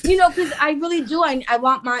 because I really do. I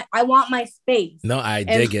want my space. No, I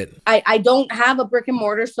dig it. I don't have a brick and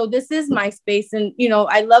mortar. So this is my space. And,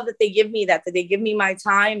 I love that they give me that they give me my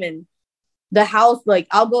time and the house. Like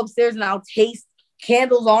I'll go upstairs and I'll taste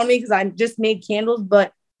candles on me because I just made candles.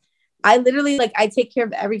 But I literally, like, I take care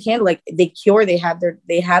of every candle. Like they cure, they have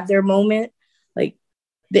their moment. Like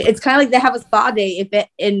it's kind of like they have a spa day.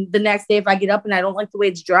 And the next day, if I get up and I don't like the way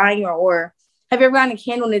it's drying or have you ever gotten a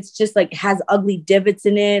candle and it's just like has ugly divots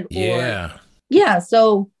in it? Yeah. Yeah.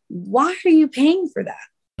 So why are you paying for that?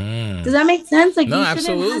 Does that make sense? Like, no, you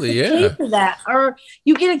absolutely, shouldn't have to pay for that. Or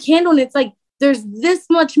you get a candle and it's like there's this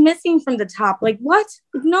much missing from the top. Like, what?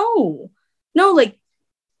 No, like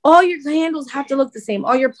all your candles have to look the same.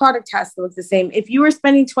 All your product has to look the same. If you were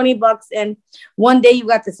spending $20 and one day you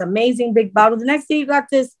got this amazing big bottle, the next day you got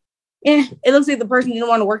this, it looks like the person didn't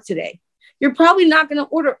want to work today. You're probably not going to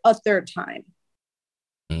order a third time.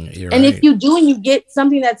 And if you do and you get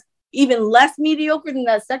something that's even less mediocre than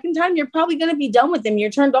that second time, you're probably going to be done with them. You're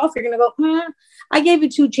turned off. You're going to go, I gave you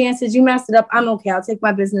 2 chances. You messed it up. I'm okay. I'll take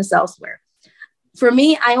my business elsewhere. For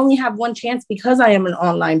me, I only have one chance because I am an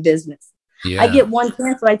online business. Yeah. I get one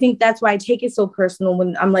chance. So I think that's why I take it so personal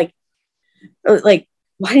when I'm like, why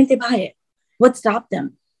didn't they buy it? What stopped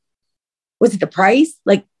them? Was it the price?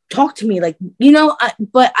 Like, talk to me. Like,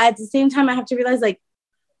 but at the same time, I have to realize, like,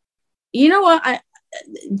 you know what?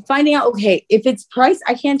 Finding out, okay, if it's price,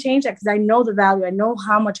 I can't change that because I know the value. I know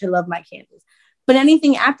how much I love my candles. But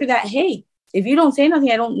anything after that, hey, if you don't say nothing,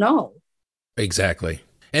 I don't know. Exactly.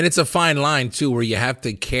 And it's a fine line too, where you have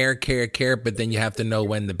to care, but then you have to know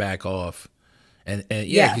when to back off. And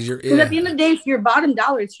yeah, because at the end of the day, it's your bottom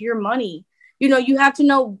dollar, it's your money. You have to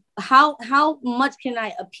know how much can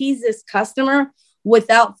I appease this customer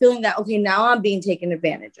without feeling that, okay, now I'm being taken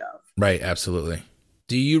advantage of. Right. Absolutely.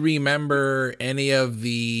 Do you remember any of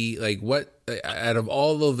the, like, what out of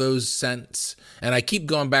all of those scents? And I keep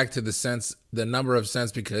going back to the number of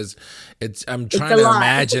scents because I'm trying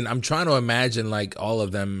to imagine like all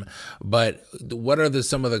of them. But what are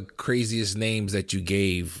some of the craziest names that you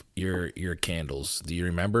gave your candles? Do you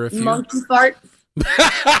remember a few? Monkey fart.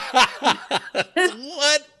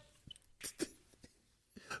 What?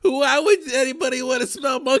 Why would anybody want to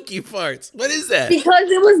smell monkey farts? What is that? Because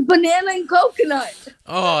it was banana and coconut.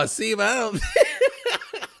 Oh, see, but I don't.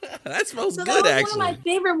 That smells good, that was actually. One of my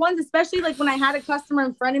favorite ones, especially like when I had a customer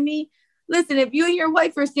in front of me. Listen, if you and your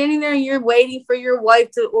wife are standing there and you're waiting for your wife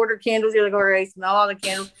to order candles, you're like, all right, smell all the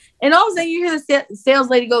candles. And all of a sudden you hear the sales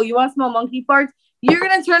lady go, you want to smell monkey farts? You're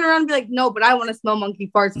going to turn around and be like, no, but I want to smell monkey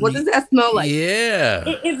farts. What does that smell like? Yeah.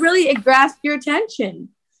 It grasped your attention.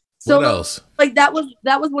 So, what else? Like that was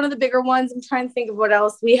one of the bigger ones. I'm trying to think of what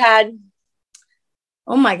else we had.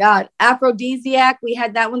 Oh my God, aphrodisiac. We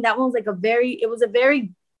had that one. That one was like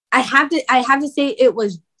I have to say it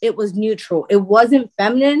was neutral. It wasn't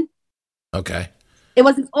feminine. Okay. It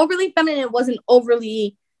wasn't overly feminine. It wasn't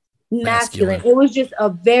overly masculine. It was just a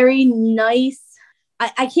very nice.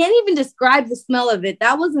 I can't even describe the smell of it.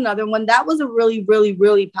 That was another one. That was a really, really,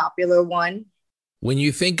 really popular one. When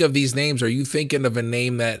you think of these names, are you thinking of a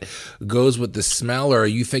name that goes with the smell, or are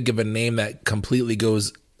you think of a name that completely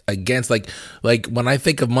goes against? Like when I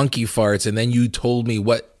think of monkey farts and then you told me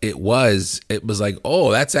what it was like,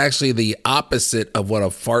 oh, that's actually the opposite of what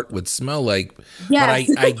a fart would smell like. Yes.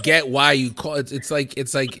 But I get why you call it. It's like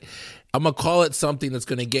I'm going to call it something that's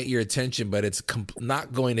going to get your attention, but it's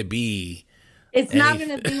not going to be. It's not going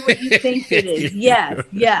to be what you think it is.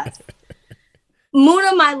 Yes. Moon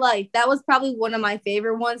of My Life. That was probably one of my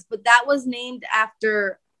favorite ones, but that was named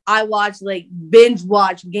after I binge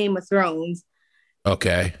watch Game of Thrones.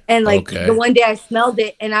 Okay. And the one day I smelled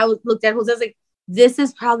it and I looked at Jose, I was like, this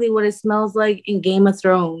is probably what it smells like in Game of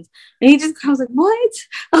Thrones. And he just comes like, what?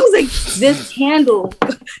 I was like, this candle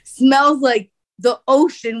smells like the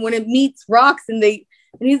ocean when it meets rocks. And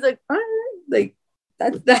he's like, all right, like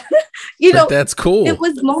that's that. But that's cool. It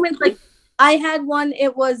was moments like I had one,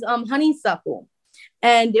 it was honeysuckle.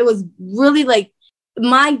 And it was really like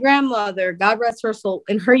my grandmother, God rest her soul,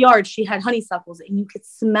 in her yard, she had honeysuckles and you could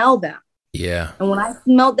smell them. Yeah. And when I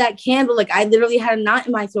smelled that candle, like I literally had a knot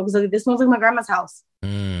in my throat because like, this smells like my grandma's house.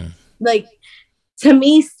 Like to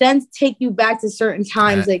me, scents take you back to certain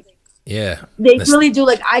times. They really do.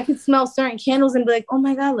 Like I could smell certain candles and be like, oh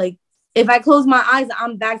my God, like if I close my eyes,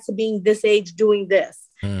 I'm back to being this age doing this.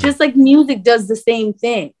 Just like music does the same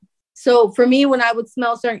thing. So for me, when I would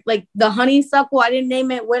smell certain, like the honeysuckle, I didn't name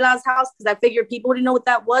it Willa's house because I figured people didn't know what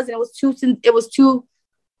that was, and it was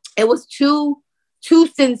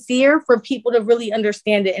too sincere for people to really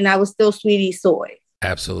understand it, and I was still Sweetie Soy.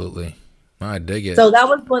 Absolutely, I dig it. So that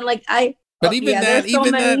was one like I. But even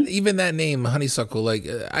that name, honeysuckle, like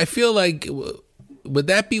I feel like would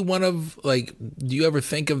that be one of like? Do you ever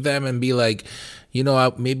think of them and be like,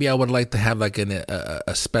 maybe I would like to have like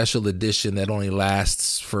a special edition that only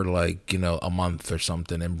lasts for like a month or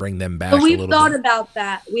something, and bring them back. So we've thought about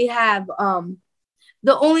that. We have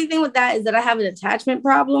the only thing with that is that I have an attachment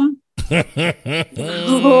problem.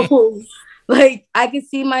 Like I could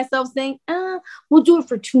see myself saying, we'll do it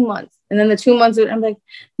for 2 months, and then the 2 months I'm like,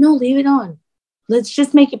 no, leave it on. let's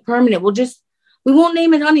just make it permanent. We won't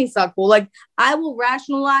name it honeysuckle. Like, I will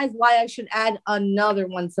rationalize why I should add another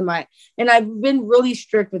one to and I've been really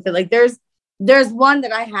strict with it. Like, there's one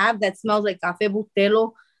that I have that smells like Café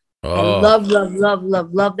Bustelo. I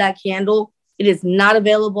love that candle. It is not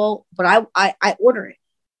available, but I order it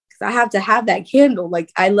because I have to have that candle.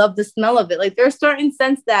 Like, I love the smell of it. Like, there's certain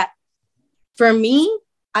scents that for me,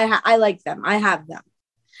 I like them. I have them.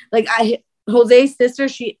 Like, Jose's sister,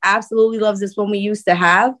 she absolutely loves this one we used to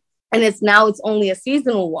have. And it's only a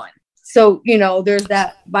seasonal one. So, there's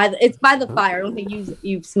that it's by the fire. I don't think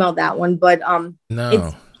you've smelled that one, but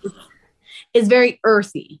no. It's very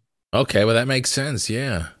earthy. Okay, well that makes sense,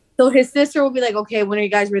 yeah. So his sister will be like, okay, when are you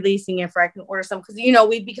guys releasing it for I can order some? Because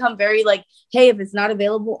we've become very like, hey, if it's not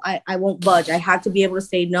available, I won't budge. I have to be able to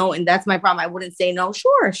say no. And that's my problem. I wouldn't say no.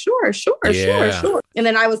 Sure. And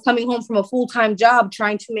then I was coming home from a full-time job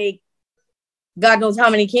trying to make God knows how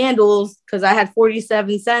many candles because I had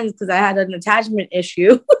 47 cents because I had an attachment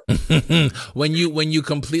issue. When you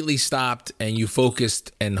completely stopped and you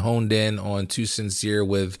focused and honed in on Too Sincere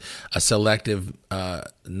with a selective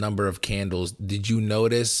number of candles, did you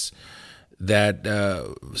notice that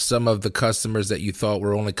some of the customers that you thought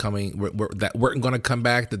were only coming that weren't going to come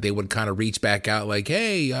back, that they would kind of reach back out like,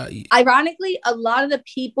 hey? Ironically, a lot of the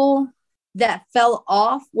people that fell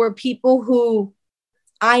off were people who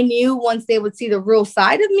I knew once they would see the real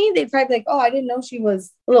side of me, they'd probably be like, oh, I didn't know she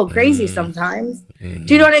was a little crazy sometimes. Mm-hmm.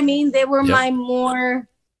 Do you know what I mean? They were my more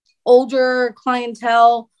older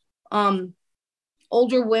clientele,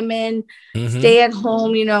 older women, stay at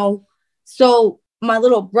home, So my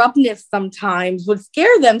little abruptness sometimes would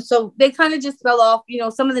scare them. So they kind of just fell off.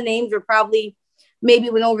 Some of the names were probably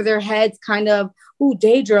maybe went over their heads, kind of,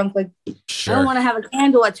 day drunk. Like, sure. I don't want to have a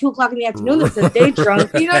candle at 2:00 in the afternoon that says day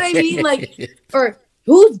drunk. You know what I mean? Like, or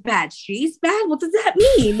who's bad? She's bad? What does that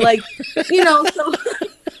mean? Like, so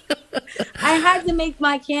I had to make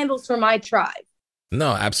my candles for my tribe.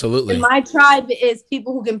 No, absolutely. And my tribe is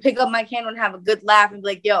people who can pick up my candle and have a good laugh and be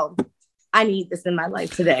like, yo, I need this in my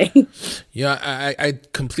life today. Yeah, I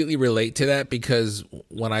completely relate to that because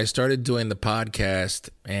when I started doing the podcast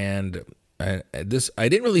and I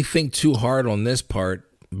didn't really think too hard on this part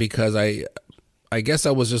because I guess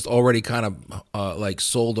I was just already kind of like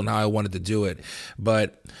sold on how I wanted to do it.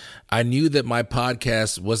 But I knew that my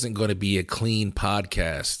podcast wasn't going to be a clean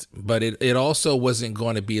podcast, but it also wasn't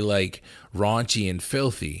going to be like raunchy and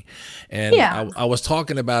filthy. And I was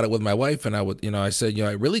talking about it with my wife and I said,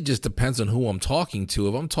 it really just depends on who I'm talking to.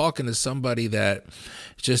 If I'm talking to somebody that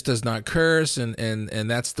just does not curse and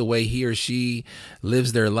that's the way he or she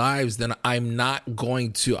lives their lives, then I'm not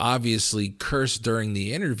going to obviously curse during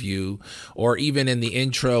the interview or even in the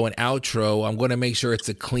intro and outro. I'm going to make sure it's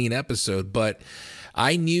a clean episode. But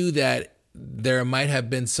I knew that there might have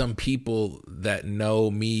been some people that know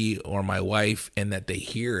me or my wife and that they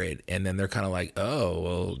hear it and then they're kind of like, oh,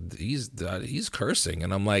 well, he's cursing.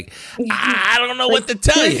 And I'm like, I don't know what to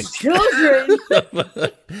tell you. Children.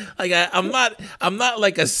 Like I'm not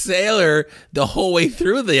like a sailor the whole way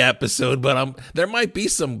through the episode, but there might be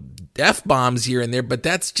some F-bombs here and there, but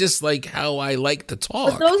that's just like how I like to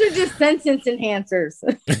talk. But those are just sentence enhancers.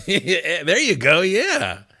 There you go.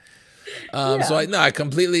 Yeah. So I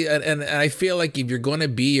completely, and I feel like if you're going to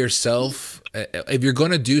be yourself, if you're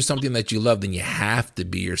going to do something that you love, then you have to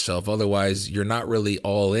be yourself. Otherwise you're not really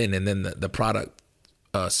all in. And then the product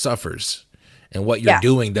suffers and what you're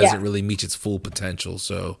doing doesn't really meet its full potential.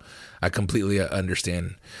 So I completely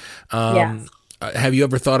understand. Have you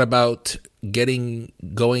ever thought about going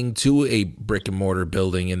to a brick and mortar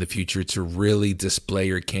building in the future to really display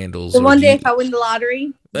your candles? So one day if I win the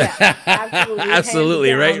lottery, absolutely.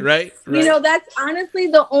 Absolutely. Right. That's honestly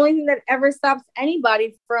the only thing that ever stops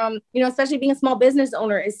anybody from, especially being a small business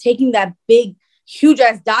owner, is taking that big, huge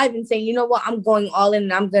ass dive and saying, you know what, I'm going all in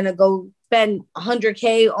and I'm going to go spend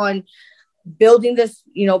 $100K on building this,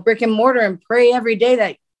 brick and mortar and pray every day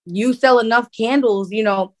that you sell enough candles,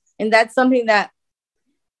 and that's something that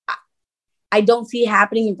I don't see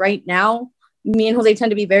happening right now. Me and Jose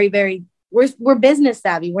tend to be very, very, we're business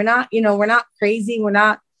savvy. We're not, we're not crazy.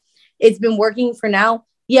 It's been working for now.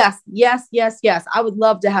 Yes. I would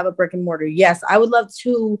love to have a brick and mortar. Yes. I would love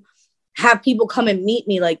to have people come and meet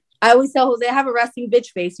me. Like I always tell Jose, I have a resting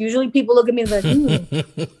bitch face. Usually people look at me like,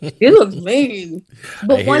 he looks mean.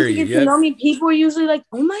 But once you get to know me, people are usually like,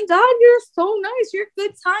 oh my God, you're so nice. You're a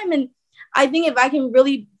good time. And I think if I can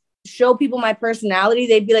really show people my personality,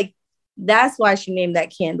 they'd be like, that's why she named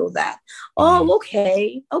that candle that. Oh,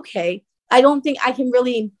 okay. I don't think I can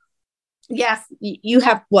really, yes, you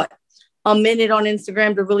have a minute on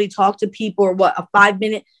Instagram to really talk to people or a 5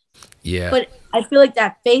 minute. Yeah. But I feel like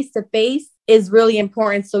that face to face is really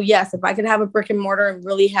important. So yes, if I could have a brick and mortar and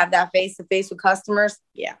really have that face to face with customers,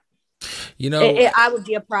 yeah, I would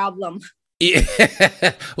be a problem. Yeah.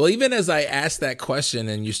 Well, even as I asked that question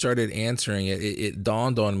and you started answering it, it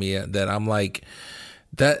dawned on me that I'm like,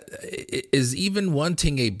 that is even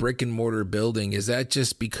wanting a brick and mortar building. Is that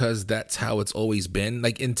just because that's how it's always been?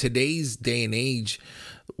 Like in today's day and age,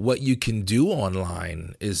 what you can do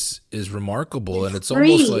online is remarkable, and it's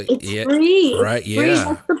free. Almost like it's free. Right? It's free.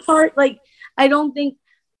 That's the part. Like I don't think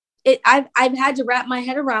it. I've had to wrap my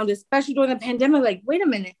head around, especially during the pandemic. Like, wait a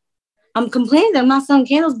minute, I'm complaining that I'm not selling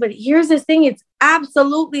candles, but here's the thing: it's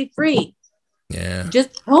absolutely free. Yeah.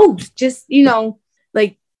 Just post. Just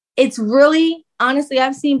like it's really. Honestly,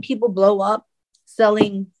 I've seen people blow up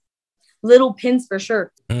selling little pins for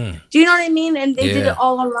shirts. Do you know what I mean? And they did it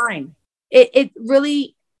all online. It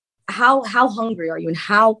really, how hungry are you, and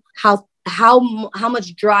how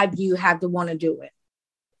much drive do you have to want to do it?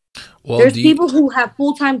 Well, there's people who have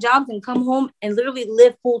full-time jobs and come home and literally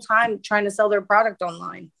live full-time trying to sell their product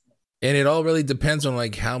online. And it all really depends on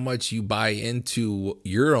like how much you buy into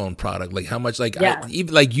your own product, like how much, like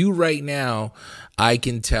even like you right now, I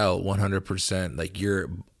can tell 100% like you're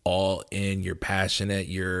all in, you're passionate,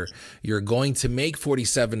 you're going to make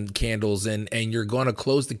 47 candles and you're going to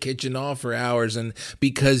close the kitchen off for hours, and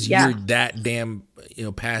because you're that damn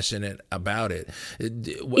passionate about it.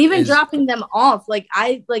 Even dropping them off, like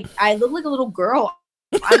I look like a little girl.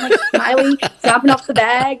 I'm like smiling, dropping off the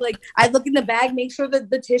bag. Like I look in the bag, make sure that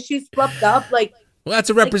the tissue's fluffed up. Like, well, that's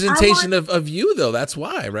a representation of you, though. That's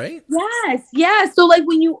why, right? Yes, yes. So like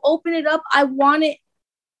when you open it up, I wanted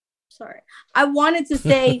to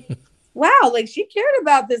say, wow, like she cared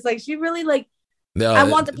about this. Like she really like. No, I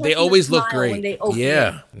want they always look great. When they open it.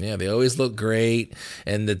 Yeah, they always look great.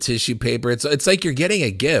 And the tissue paper, it's like you're getting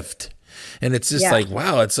a gift. And it's just like,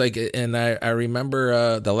 wow, it's like, and I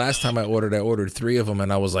remember the last time I ordered 3 of them,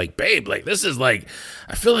 and I was like, babe, like, this is like,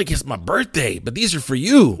 I feel like it's my birthday, but these are for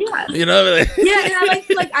you. Yeah. You know? And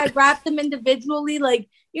I I wrap them individually, like,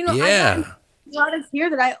 I got products here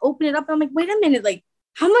that I open it up, and I'm like, wait a minute, like,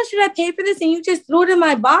 how much did I pay for this? And you just threw it in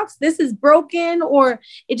my box. This is broken, or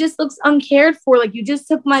it just looks uncared for. Like you just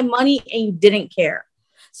took my money and you didn't care.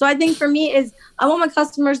 So I think for me is I want my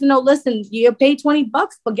customers to know, listen, you pay $20,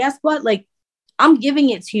 but guess what? Like I'm giving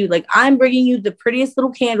it to you. Like I'm bringing you the prettiest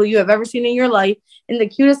little candle you have ever seen in your life in the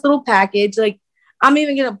cutest little package. Like I'm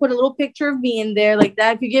even going to put a little picture of me in there like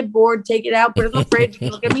that. If you get bored, take it out, put it in the fridge. You can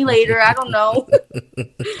look at me later. I don't know.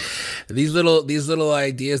 These little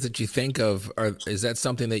ideas that you think of, is that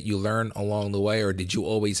something that you learn along the way, or did you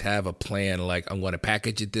always have a plan? Like I'm going to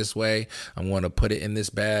package it this way. I'm going to put it in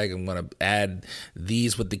this bag. I'm going to add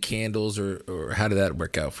these with the candles, or how did that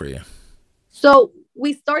work out for you? So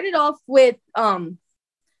we started off with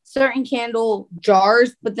certain candle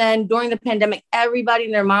jars, but then during the pandemic, everybody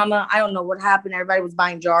and their mama, I don't know what happened. Everybody was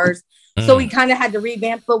buying jars. So we kind of had to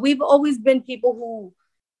revamp, but we've always been people who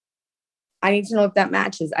I need to know if that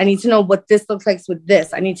matches. I need to know what this looks like with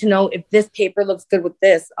this. I need to know if this paper looks good with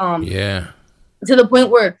this. To the point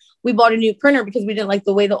where we bought a new printer because we didn't like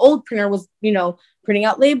the way the old printer was, printing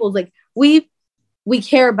out labels. Like we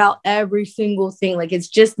care about every single thing. Like it's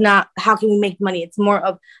just not how can we make money. It's more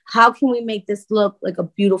of how can we make this look like a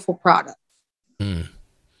beautiful product.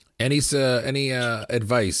 Any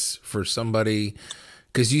advice for somebody?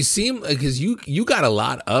 Because you got a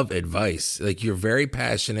lot of advice. Like you're very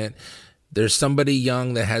passionate. There's somebody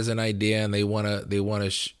young that has an idea and they wanna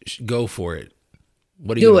go for it.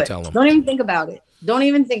 What are you gonna tell them? Don't even think about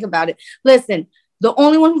it. Listen, the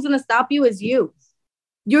only one who's gonna stop you is you.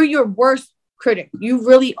 You're your worst critic. You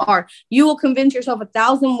really are. You will convince yourself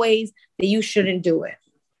 1,000 ways that you shouldn't do it.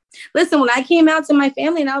 Listen, when I came out to my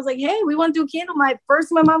family and I was like, hey, we want to do a candle, my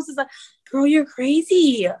mom says, like, girl, you're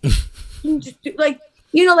crazy. Just do, like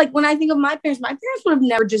when I think of my parents would have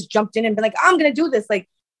never just jumped in and been like, I'm going to do this. Like,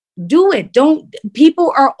 do it.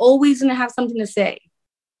 People are always going to have something to say.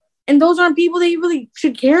 And those aren't people that you really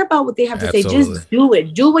should care about what they have to say. Just do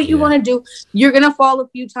it. Do what you want to do. You're going to fall a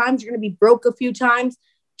few times. You're going to be broke a few times.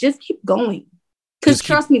 Just keep going. Because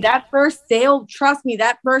trust me, that first sale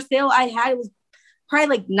I had, it was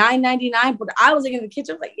probably like $9.99, but I was like in the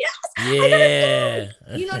kitchen, like, yes, yeah.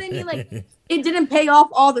 You know what I mean? Like it didn't pay off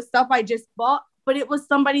all the stuff I just bought, but it was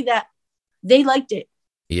somebody that they liked it.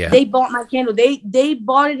 Yeah. They bought my candle. They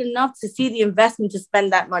bought it enough to see the investment to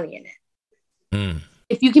spend that money in it.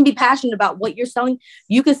 If you can be passionate about what you're selling,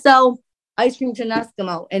 you could sell ice cream to an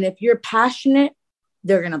Eskimo. And if you're passionate,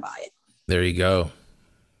 they're going to buy it. There you go.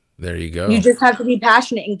 You just have to be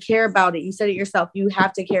passionate and care about it. You said it yourself. You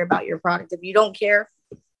have to care about your product. If you don't care,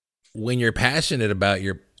 when you're passionate about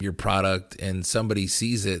your product and somebody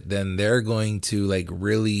sees it, then they're going to like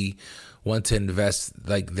really want to invest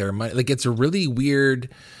like their money. Like it's a really weird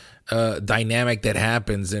dynamic that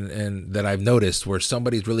happens and that I've noticed where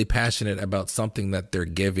somebody's really passionate about something that they're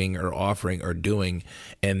giving or offering or doing,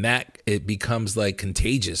 and that it becomes like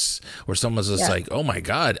contagious where someone's just like, oh my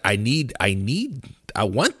God, I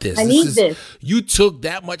want this. I need this. You took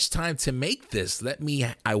that much time to make this.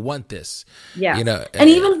 I want this. Yeah. You know, and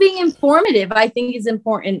even being informative, I think is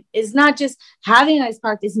important. It's not just having a nice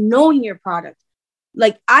product, it's knowing your product.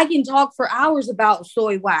 Like I can talk for hours about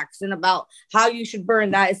soy wax and about how you should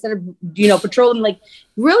burn that instead of, petroleum. Like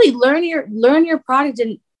really learn your product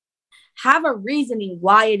and have a reasoning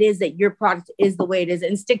why it is that your product is the way it is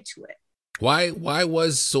and stick to it. Why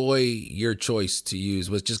was soy your choice to use?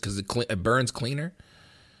 Was just because it burns cleaner?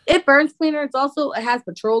 It burns cleaner. It has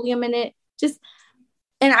petroleum in it.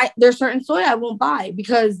 There's certain soy I won't buy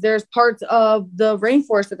because there's parts of the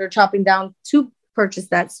rainforest that they're chopping down to purchase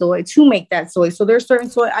that soy, to make that soy. So there's certain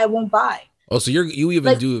soy I won't buy. Oh, so you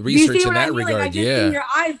even do research in that regard. Like, I just seen your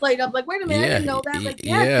eyes light up. Like, wait a minute, I didn't know that. Like,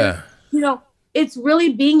 it's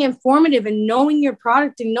really being informative and knowing your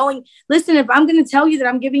product and knowing, listen, if I'm going to tell you that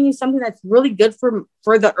I'm giving you something that's really good for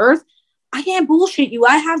the earth, I can't bullshit you.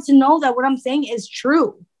 I have to know that what I'm saying is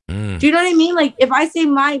true. Do you know what I mean? Like if I say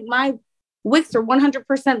my wicks are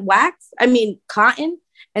 100% wax, cotton,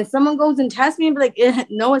 and someone goes and tests me and be like,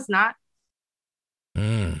 no, it's not.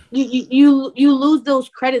 You lose those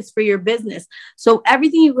credits for your business. So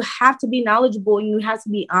everything you have to be knowledgeable and you have to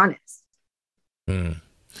be honest.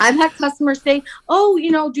 I've had customers say, oh,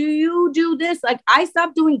 do you do this? Like I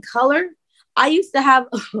stopped doing color. I used to have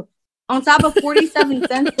on top of 47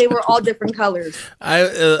 cents, they were all different colors.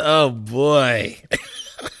 Oh boy.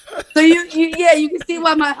 So you can see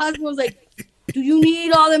why my husband was like, do you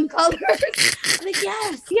need all them colors? I'm like,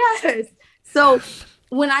 yes. So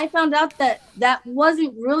when I found out that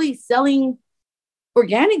wasn't really selling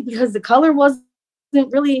organic because the color wasn't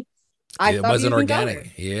really, it wasn't organic. Color.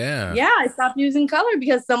 Yeah. Yeah. I stopped using color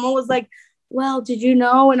because someone was like, well, did you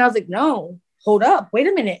know? And I was like, no, hold up. Wait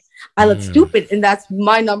a minute. I look stupid. And that's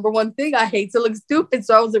my number one thing. I hate to look stupid.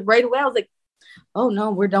 So I was like, right away, I was like, oh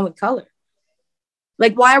no, we're done with color.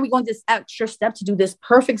 Like, why are we going this extra step to do this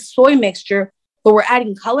perfect soy mixture, but we're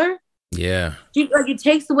adding color? Yeah. It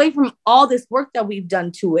takes away from all this work that we've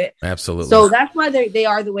done to it. Absolutely. So that's why they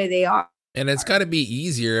are the way they are. And it's got to be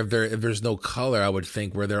easier if there's no color, I would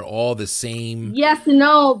think, where they're all the same. Yes and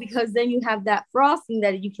no, because then you have that frosting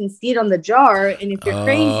that you can see it on the jar. And if you're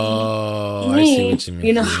crazy, I see what you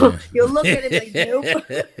mean. You'll look at it like, nope.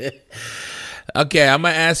 Okay, I'm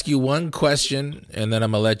gonna ask you one question, and then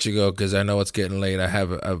I'm gonna let you go because I know it's getting late.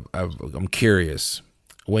 I'm curious.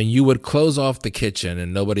 When you would close off the kitchen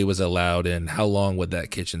and nobody was allowed in, how long would that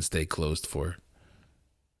kitchen stay closed for?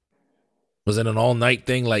 Was it an all night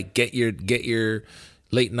thing? Like get your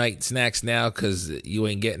late night snacks now because you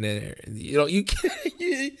ain't getting in. You can't.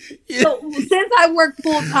 So since I work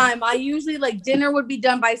full time, I usually dinner would be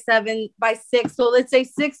done by 6. So let's say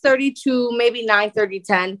 6:30 to maybe 9:30,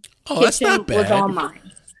 10. Oh, that's not bad. Was all mine.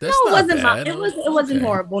 That's no, it wasn't bad. It wasn't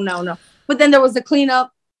horrible. No. But then there was a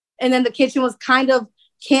cleanup, and then the kitchen was kind of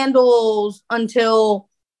candles until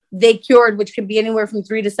they cured, which could be anywhere from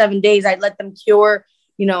 3 to 7 days. I'd let them cure,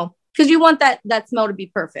 because you want that smell to be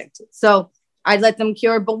perfect. So I'd let them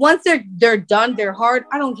cure. But once they're done, they're hard.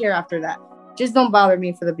 I don't care after that. Just don't bother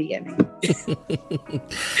me for the beginning.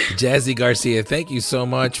 Jazzy Garcia, thank you so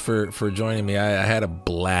much for joining me. I had a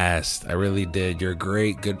blast. I really did. You're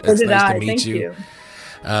great. Good. It's nice to meet Thank you.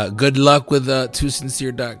 Good luck with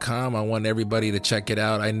toosincere.com. I want everybody to check it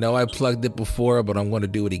out. I know I plugged it before, but I'm going to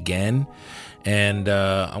do it again. And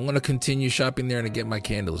I'm going to continue shopping there and to get my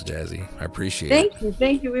candles, Jazzy. I appreciate it.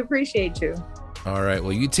 Thank you. We appreciate you. All right.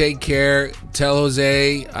 Well, you take care. Tell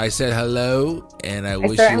Jose I said hello, and I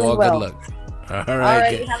wish you all good luck. All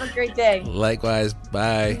right. Have a great day. Likewise.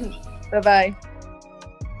 Bye. Bye-bye.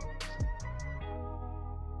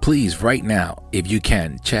 Please, right now, if you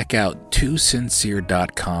can, check out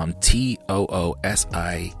toosincere.com,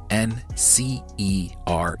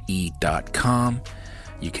 toosincere.com.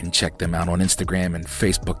 You can check them out on Instagram and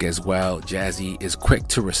Facebook as well. Jazzy is quick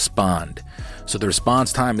to respond. So the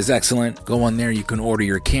response time is excellent. Go on there. You can order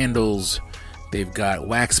your candles. They've got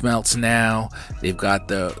wax melts now. They've got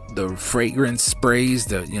the fragrance sprays,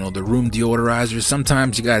 the room deodorizers.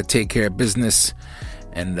 Sometimes you got to take care of business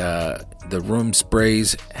And the room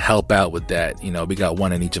sprays help out with that. You know, we got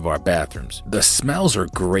one in each of our bathrooms. The smells are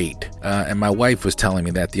great. And my wife was telling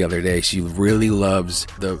me that the other day. She really loves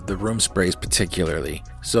the room sprays particularly.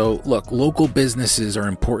 So look, local businesses are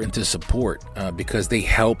important to support because they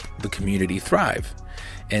help the community thrive.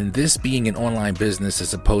 And this being an online business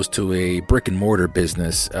as opposed to a brick and mortar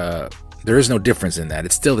business, there is no difference in that.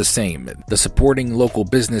 It's still the same. The supporting local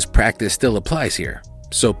business practice still applies here.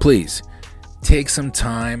 So please, take some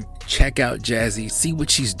time, check out Jazzy, see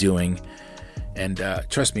what she's doing, and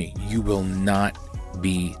trust me, you will not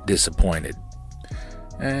be disappointed.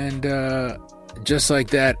 And just like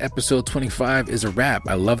that, episode 25 is a wrap.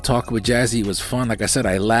 I love talking with Jazzy. It was fun. Like I said,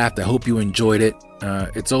 I laughed. I hope you enjoyed it.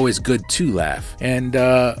 It's always good to laugh. And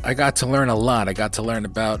I got to learn a lot. I got to learn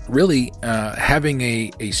about really having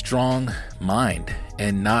a strong mind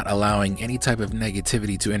and not allowing any type of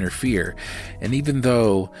negativity to interfere. And even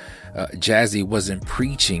though Jazzy wasn't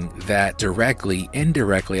preaching that directly,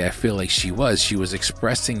 indirectly, I feel like she was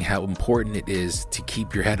expressing how important it is to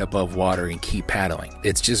keep your head above water and keep paddling.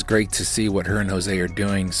 It's just great to see what her and Jose are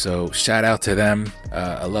doing. So shout out to them.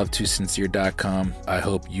 I love TooSincere.com. I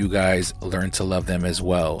hope you guys learn to love them as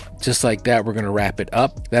well. Just like that, we're going to wrap it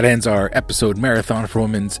up. That ends our episode marathon for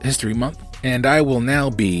Women's History Month. And I will now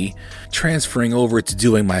be transferring over to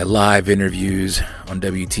doing my live interviews on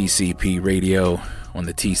WTCP radio, on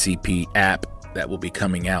the TCP app that will be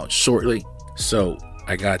coming out shortly. So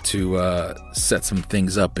I got to set some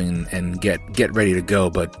things up and get ready to go.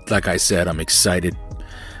 But like I said, I'm excited.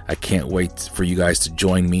 I can't wait for you guys to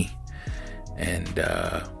join me. And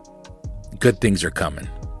good things are coming.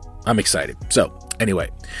 I'm excited. So anyway,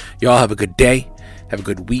 y'all have a good day. Have a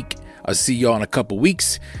good week. I'll see y'all in a couple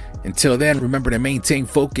weeks. Until then, remember to maintain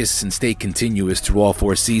focus and stay continuous through all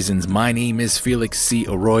 4 seasons. My name is Felix C.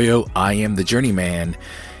 Arroyo. I am the Journeyman,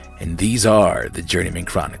 and these are the Journeyman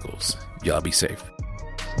Chronicles. Y'all be safe.